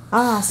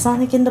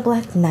 Sonic and the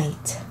Black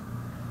Knight.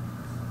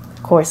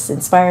 Of course,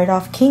 inspired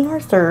off King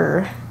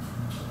Arthur.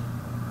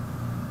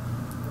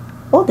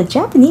 Oh, the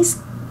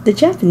Japanese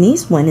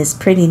one is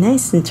pretty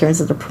nice in terms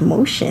of the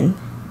promotion.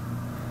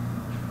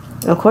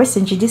 Of course,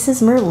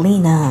 introduces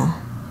Merlina.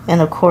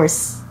 And of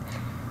course,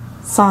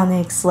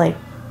 Sonic's like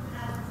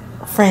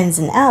friends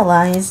and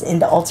allies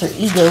and the alter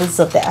egos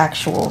of the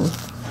actual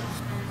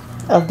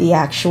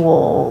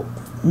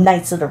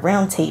Knights of the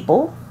Round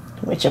Table.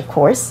 Which of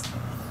course,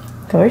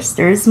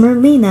 there's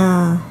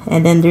Merlina,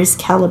 and then there's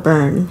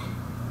Caliburn.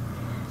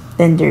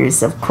 Then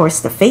there's, of course,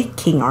 the fake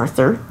King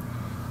Arthur.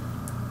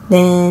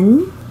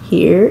 Then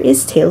here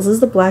is Tails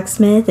as the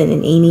blacksmith, and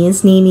then Amy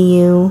as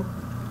Namiu.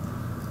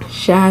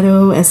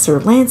 Shadow as Sir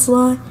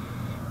Lancelot.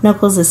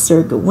 Knuckles as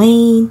Sir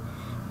Gawain.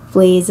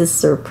 Blaze as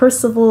Sir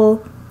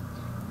Percival.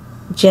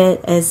 Jet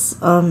as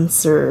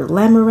Sir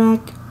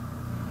Lamorak.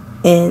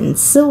 And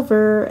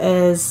Silver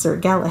as Sir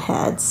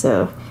Galahad.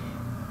 So,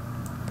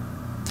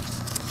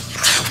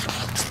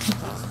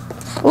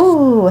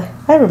 ooh,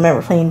 I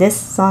remember playing this,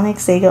 Sonic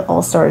Sega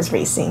All-Stars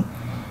Racing.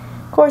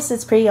 Of course,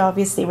 it's pretty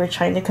obvious they were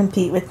trying to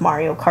compete with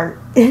Mario Kart,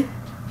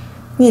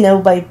 you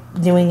know, by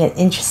doing an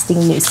interesting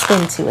new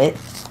spin to it.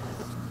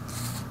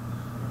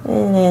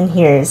 And then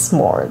here's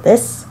more of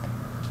this,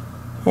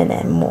 and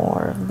then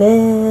more of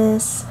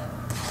this.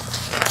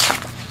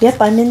 Yep,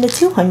 I'm in the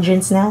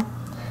 200s now.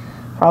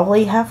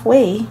 Probably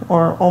halfway,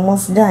 or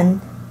almost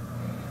done.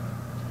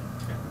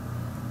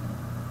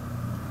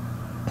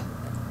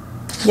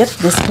 Yep,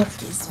 this book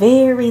is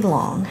very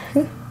long.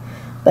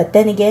 But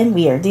then again,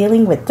 we are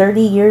dealing with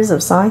 30 years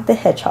of Sonic the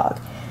Hedgehog.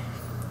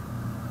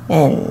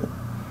 And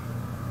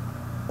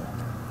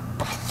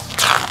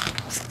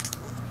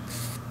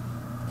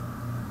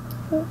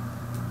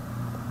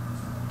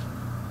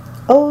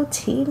oh,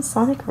 Team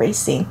Sonic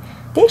Racing.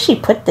 They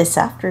actually put this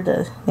after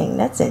the thing.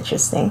 That's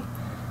interesting.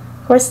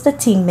 Of course, the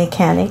team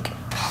mechanic.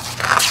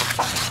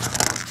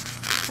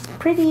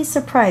 Pretty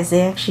surprised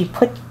they actually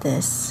put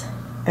this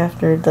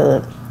after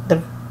the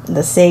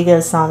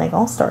Sega Sonic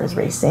All-Stars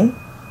Racing.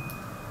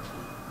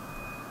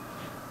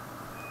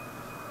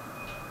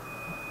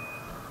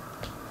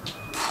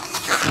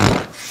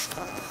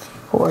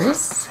 Of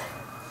course.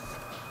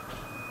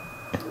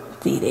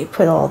 See, they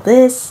put all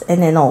this,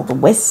 and then all the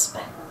Wisp.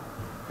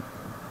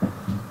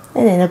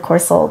 And then, of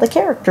course, all the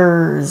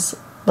characters.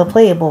 The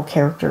playable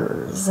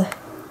characters. And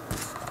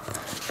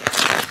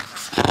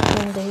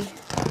they...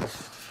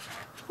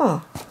 Huh,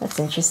 that's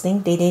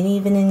interesting. They didn't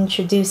even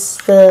introduce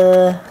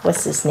the...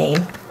 What's his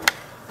name?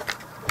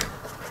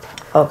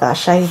 Oh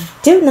gosh, I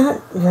do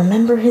not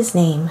remember his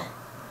name.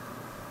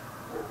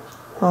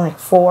 Sonic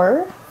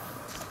 4.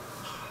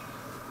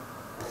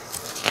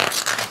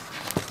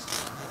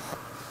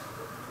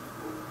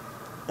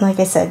 Like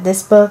I said,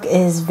 this book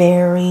is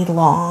very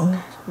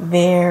long.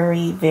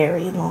 Very,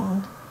 very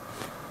long.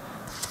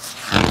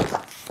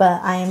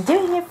 But I am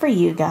doing it for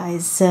you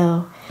guys.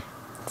 So,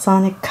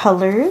 Sonic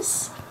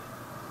Colors.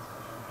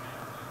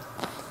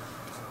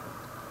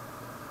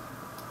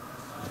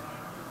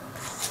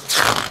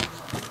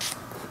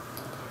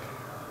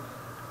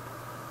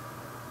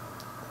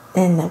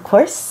 And of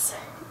course,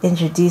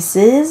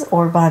 introduces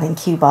Orbot and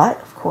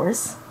Cubot, of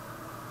course.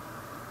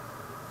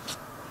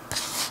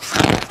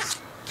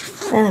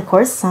 And of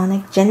course,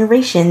 Sonic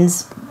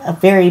Generations,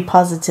 very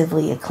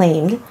positively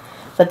acclaimed.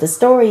 But the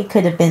story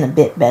could have been a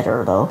bit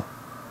better, though.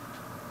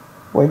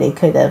 Where they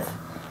could have,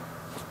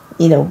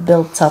 you know,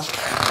 built up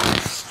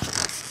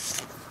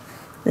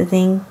the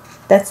thing.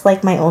 That's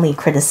like my only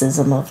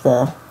criticism of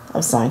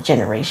Sonic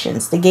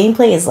Generations. The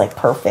gameplay is like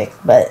perfect,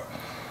 but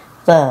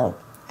the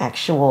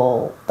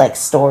actual like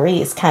story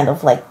is kind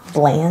of like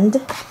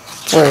bland,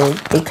 where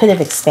they could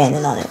have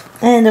expanded on it.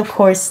 And of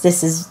course,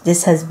 this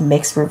has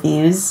mixed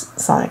reviews.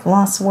 Sonic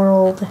Lost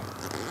World,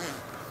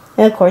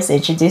 and of course,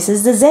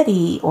 introduces the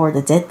Zeddy, or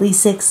the Deadly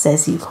Six,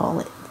 as you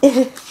call it.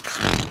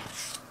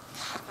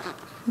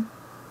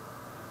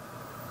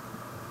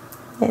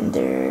 And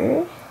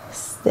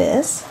there's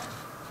this.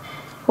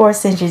 Of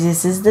course,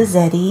 introduces the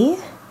Zeddy.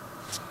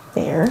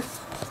 There.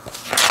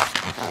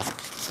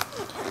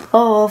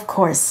 Oh, of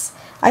course.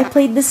 I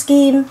played this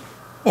game,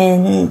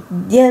 and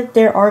yeah,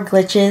 there are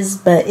glitches,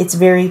 but it's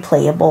very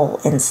playable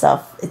and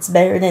stuff. It's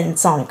better than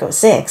Sonic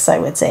 06, I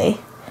would say.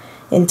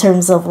 In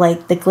terms of,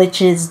 like, the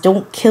glitches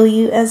don't kill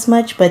you as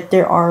much, but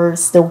there are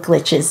still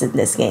glitches in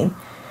this game.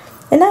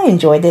 And I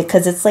enjoyed it,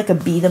 because it's like a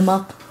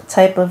beat-em-up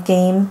type of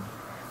game.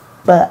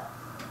 But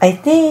I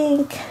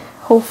think,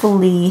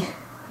 hopefully,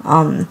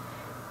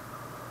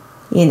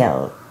 you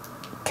know,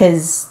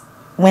 because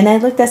when I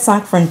looked at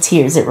Sonic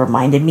Frontiers, it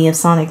reminded me of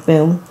Sonic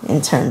Boom in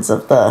terms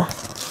of the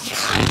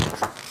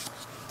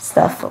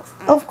stuff.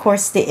 Of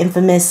course, the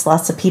infamous,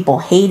 lots of people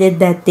hated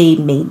that they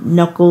made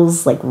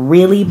Knuckles like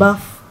really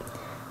buff,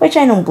 which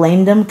I don't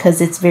blame them because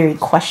it's very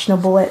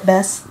questionable at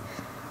best.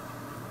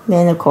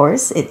 Then, of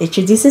course, it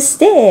introduces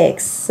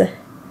Sticks.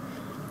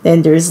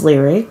 Then there's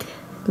Lyric.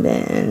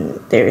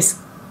 Then there's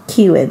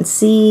Q and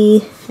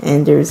C,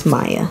 and there's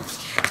Maya.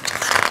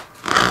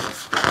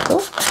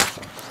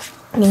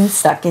 Being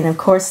stuck in, of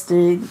course,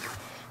 they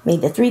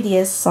made the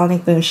 3DS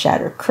Sonic Boom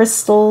Shattered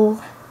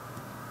Crystal.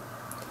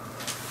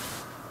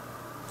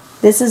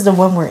 This is the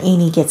one where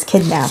Amy gets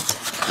kidnapped.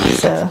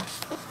 So,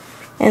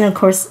 and of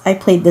course, I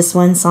played this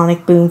one,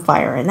 Sonic Boom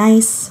Fire and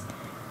Ice,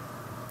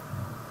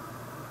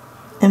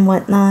 and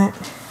whatnot.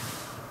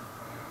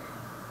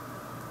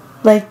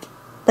 Like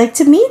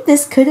to me,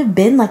 this could have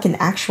been like an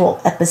actual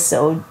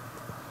episode.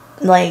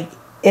 Like,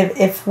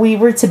 if we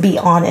were to be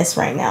honest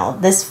right now,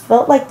 this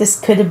felt like this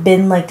could have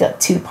been like a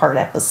 2-part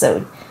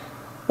episode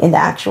in the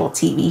actual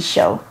TV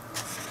show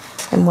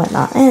and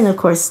whatnot. And of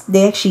course,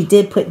 they actually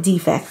did put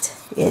Defect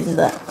in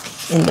the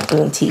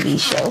Boom TV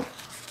show.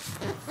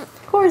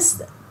 Of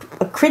course,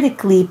 a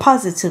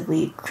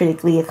positively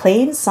critically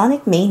acclaimed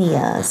Sonic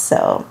Mania.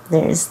 So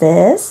there's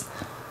this.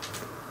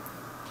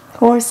 Of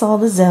course, all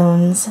the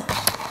zones.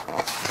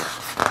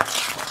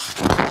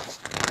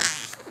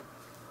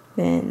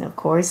 Then, of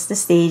course, the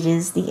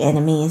stages, the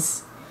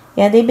enemies.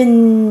 Yeah, they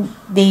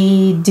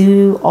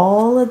do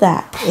all of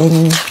that,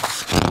 and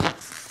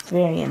it's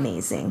very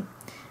amazing.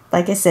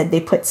 Like I said, they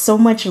put so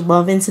much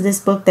love into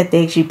this book that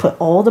they actually put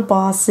all the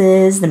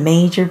bosses, the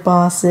major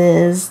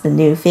bosses, the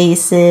new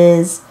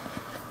faces.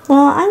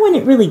 Well, I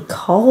wouldn't really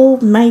call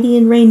Mighty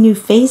and Ray new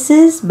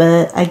faces,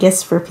 but I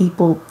guess for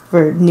people,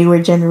 for newer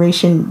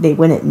generation, they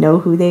wouldn't know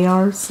who they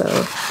are, so...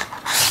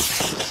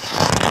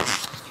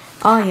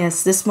 Oh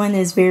yes, this one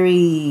is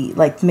very,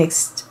 like,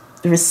 mixed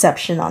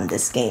reception on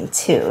this game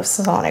too.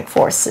 Sonic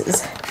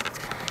Forces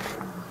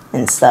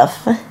and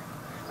stuff.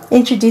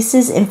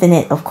 introduces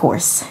Infinite, of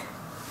course.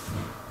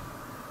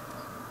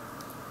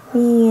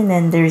 And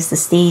then there's the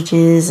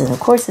stages, and of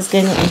course it's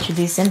going to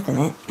introduce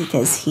Infinite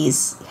because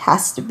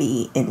has to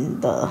be in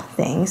the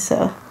thing.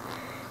 So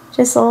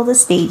just all the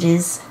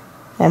stages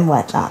and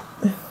whatnot.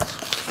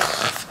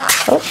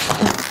 Oh,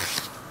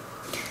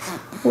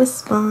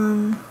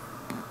 Wisp-on.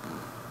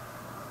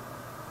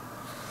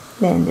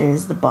 Then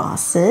there's the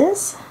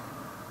bosses,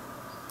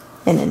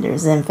 and then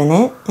there's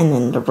Infinite, and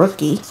then the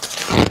Rookie.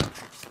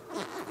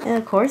 And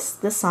of course,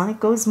 the Sonic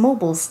Goes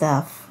Mobile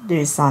stuff.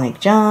 There's Sonic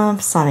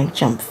Jump, Sonic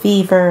Jump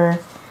Fever.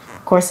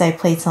 Of course, I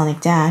played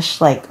Sonic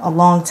Dash like a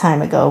long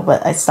time ago,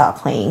 but I stopped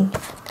playing.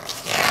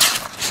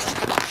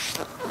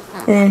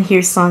 And then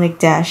here's Sonic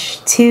Dash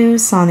 2,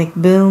 Sonic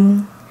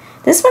Boom.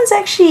 This one's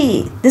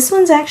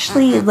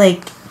actually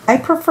like, I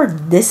prefer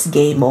this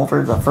game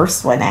over the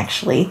first one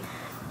actually,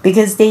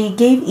 because they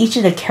gave each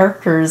of the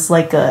characters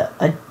like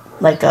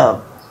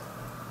a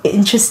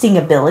interesting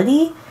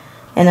ability.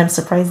 And I'm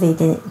surprised they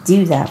didn't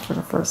do that for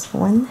the first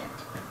one.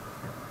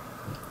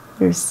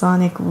 There's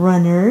Sonic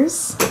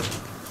Runners.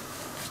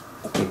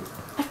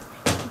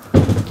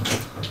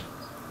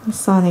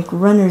 Sonic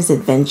Runners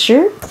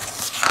Adventure.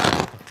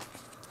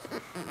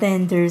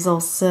 Then there's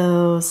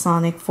also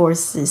Sonic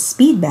Forces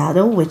Speed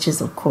Battle, which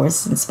is of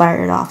course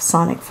inspired off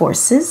Sonic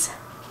Forces.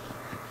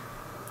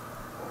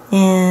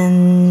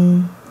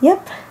 And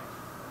yep.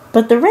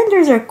 But the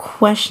renders are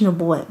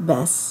questionable at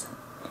best.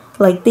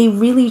 Like, they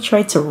really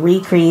tried to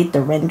recreate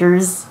the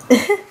renders.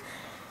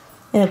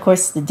 And of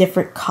course, the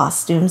different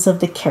costumes of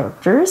the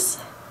characters.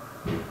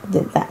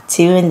 Did that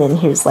too. And then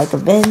here's like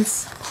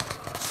events,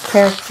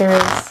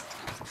 characters,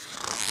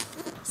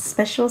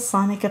 special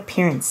Sonic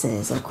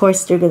appearances. Of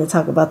course, they're going to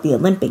talk about the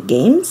Olympic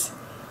Games.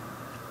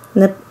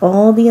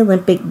 All the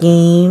Olympic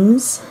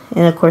Games.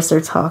 And of course,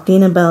 they're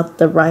talking about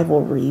the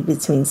rivalry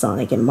between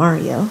Sonic and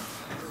Mario.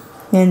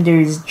 And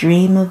there's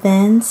dream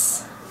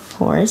events, of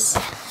course.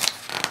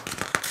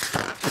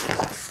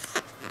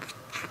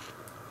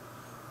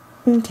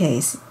 Okay,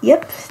 so,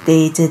 yep,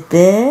 they did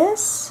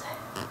this.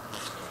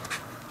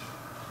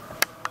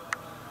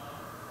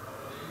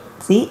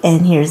 See,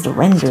 and here's the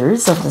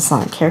renders of the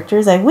Sonic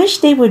characters. I wish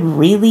they would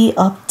really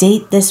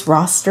update this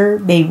roster.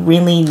 They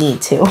really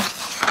need to.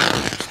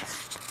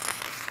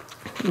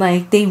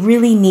 Like, they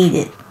really need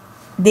it.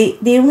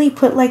 They only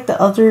put like the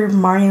other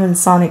Mario and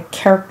Sonic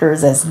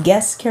characters as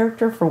guest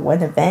character for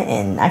one event,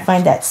 and I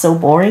find that so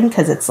boring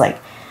because it's like,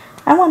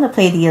 I want to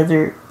play the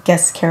other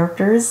guest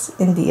characters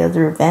in the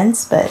other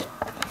events, but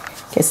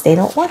guess they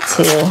don't want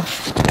to.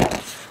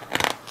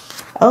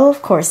 Oh,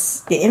 of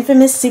course, the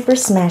infamous Super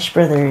Smash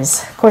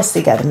Brothers. Of course,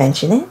 they gotta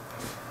mention it.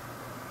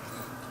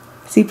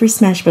 Super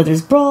Smash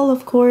Brothers Brawl,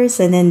 of course,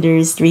 and then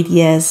there's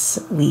 3DS,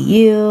 Wii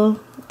U,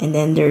 and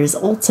then there's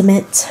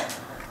Ultimate.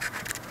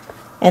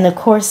 And of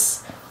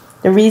course,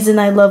 the reason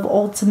I love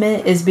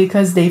Ultimate is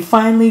because they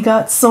finally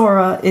got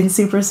Sora in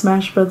Super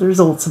Smash Brothers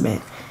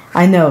Ultimate.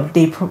 I know,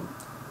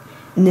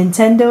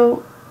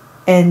 Nintendo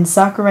and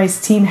Sakurai's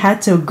team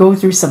had to go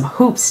through some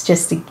hoops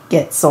just to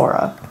get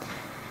Sora.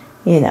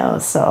 You know,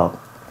 so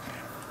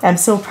I'm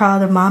so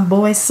proud of my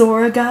boy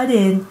Sora got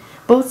in.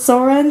 Both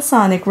Sora and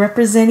Sonic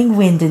representing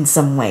wind in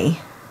some way.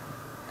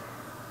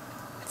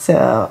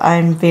 So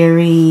I'm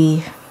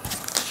very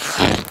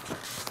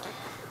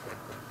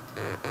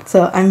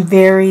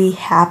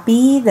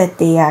happy that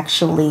they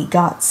actually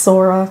got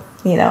Sora.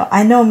 You know,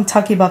 I know I'm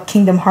talking about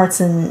Kingdom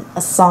Hearts and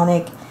a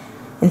Sonic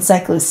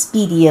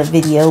Encyclo-speed-ia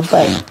video,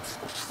 but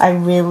I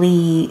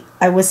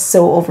was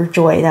so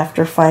overjoyed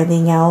after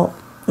finding out,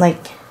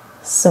 like,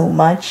 so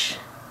much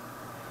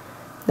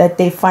that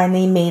they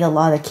finally made a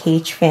lot of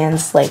Cage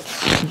fans, like,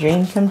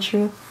 dream come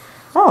true.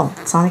 Oh,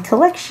 Sonic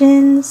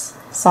Collections,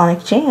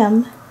 Sonic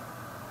Jam,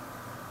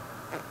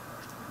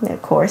 and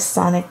of course,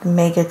 Sonic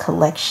Mega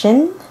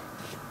Collection,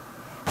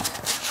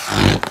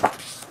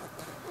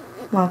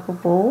 Marble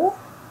Bowl.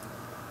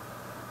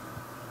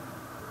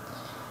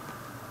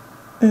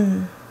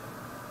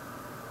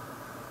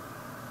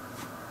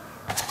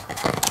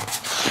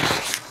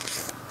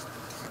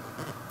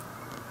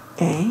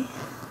 Okay.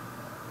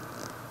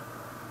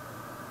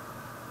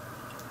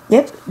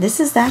 Yep, this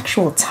is the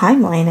actual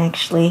timeline,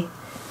 actually.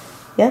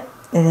 Yep,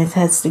 and it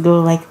has to go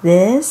like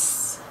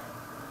this.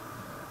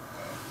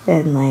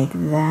 And like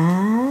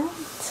that.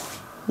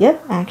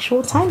 Yep,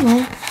 actual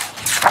timeline.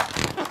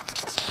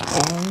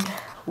 And,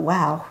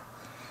 wow.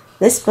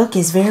 This book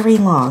is very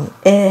long.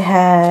 It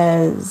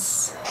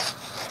has...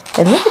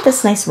 And look at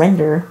this nice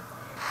render.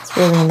 It's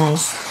really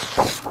nice.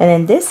 And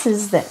then this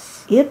is the...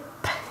 Yep.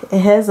 It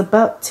has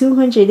about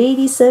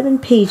 287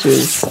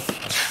 pages.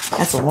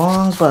 That's a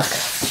long book.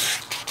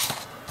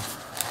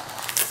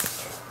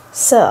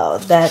 So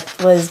that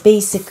was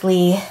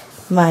basically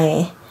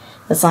the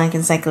Sonic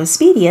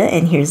Encyclo-speed-ia,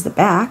 and here's the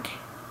back.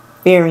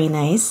 Very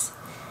nice.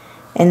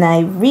 And I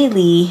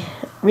really,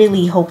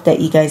 really hope that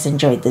you guys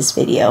enjoyed this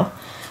video.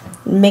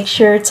 Make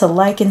sure to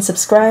like and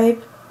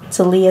subscribe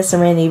to Leah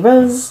Serenity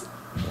Rose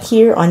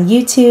here on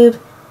YouTube.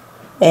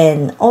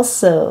 And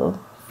also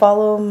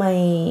follow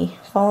my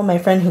follow my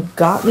friend who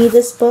got me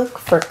this book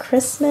for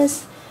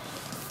Christmas,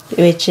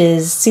 which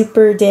is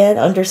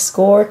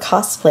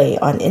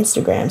superdan_cosplay on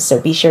Instagram. So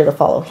be sure to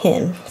follow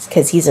him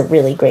because he's a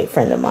really great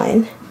friend of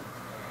mine.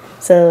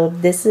 So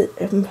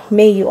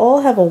may you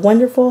all have a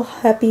wonderful,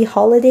 happy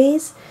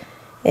holidays,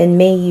 and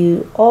may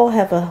you all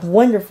have a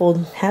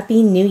wonderful,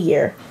 happy new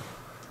year.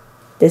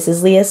 This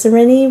is Leah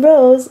Serenity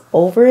Rose,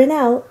 over and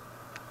out.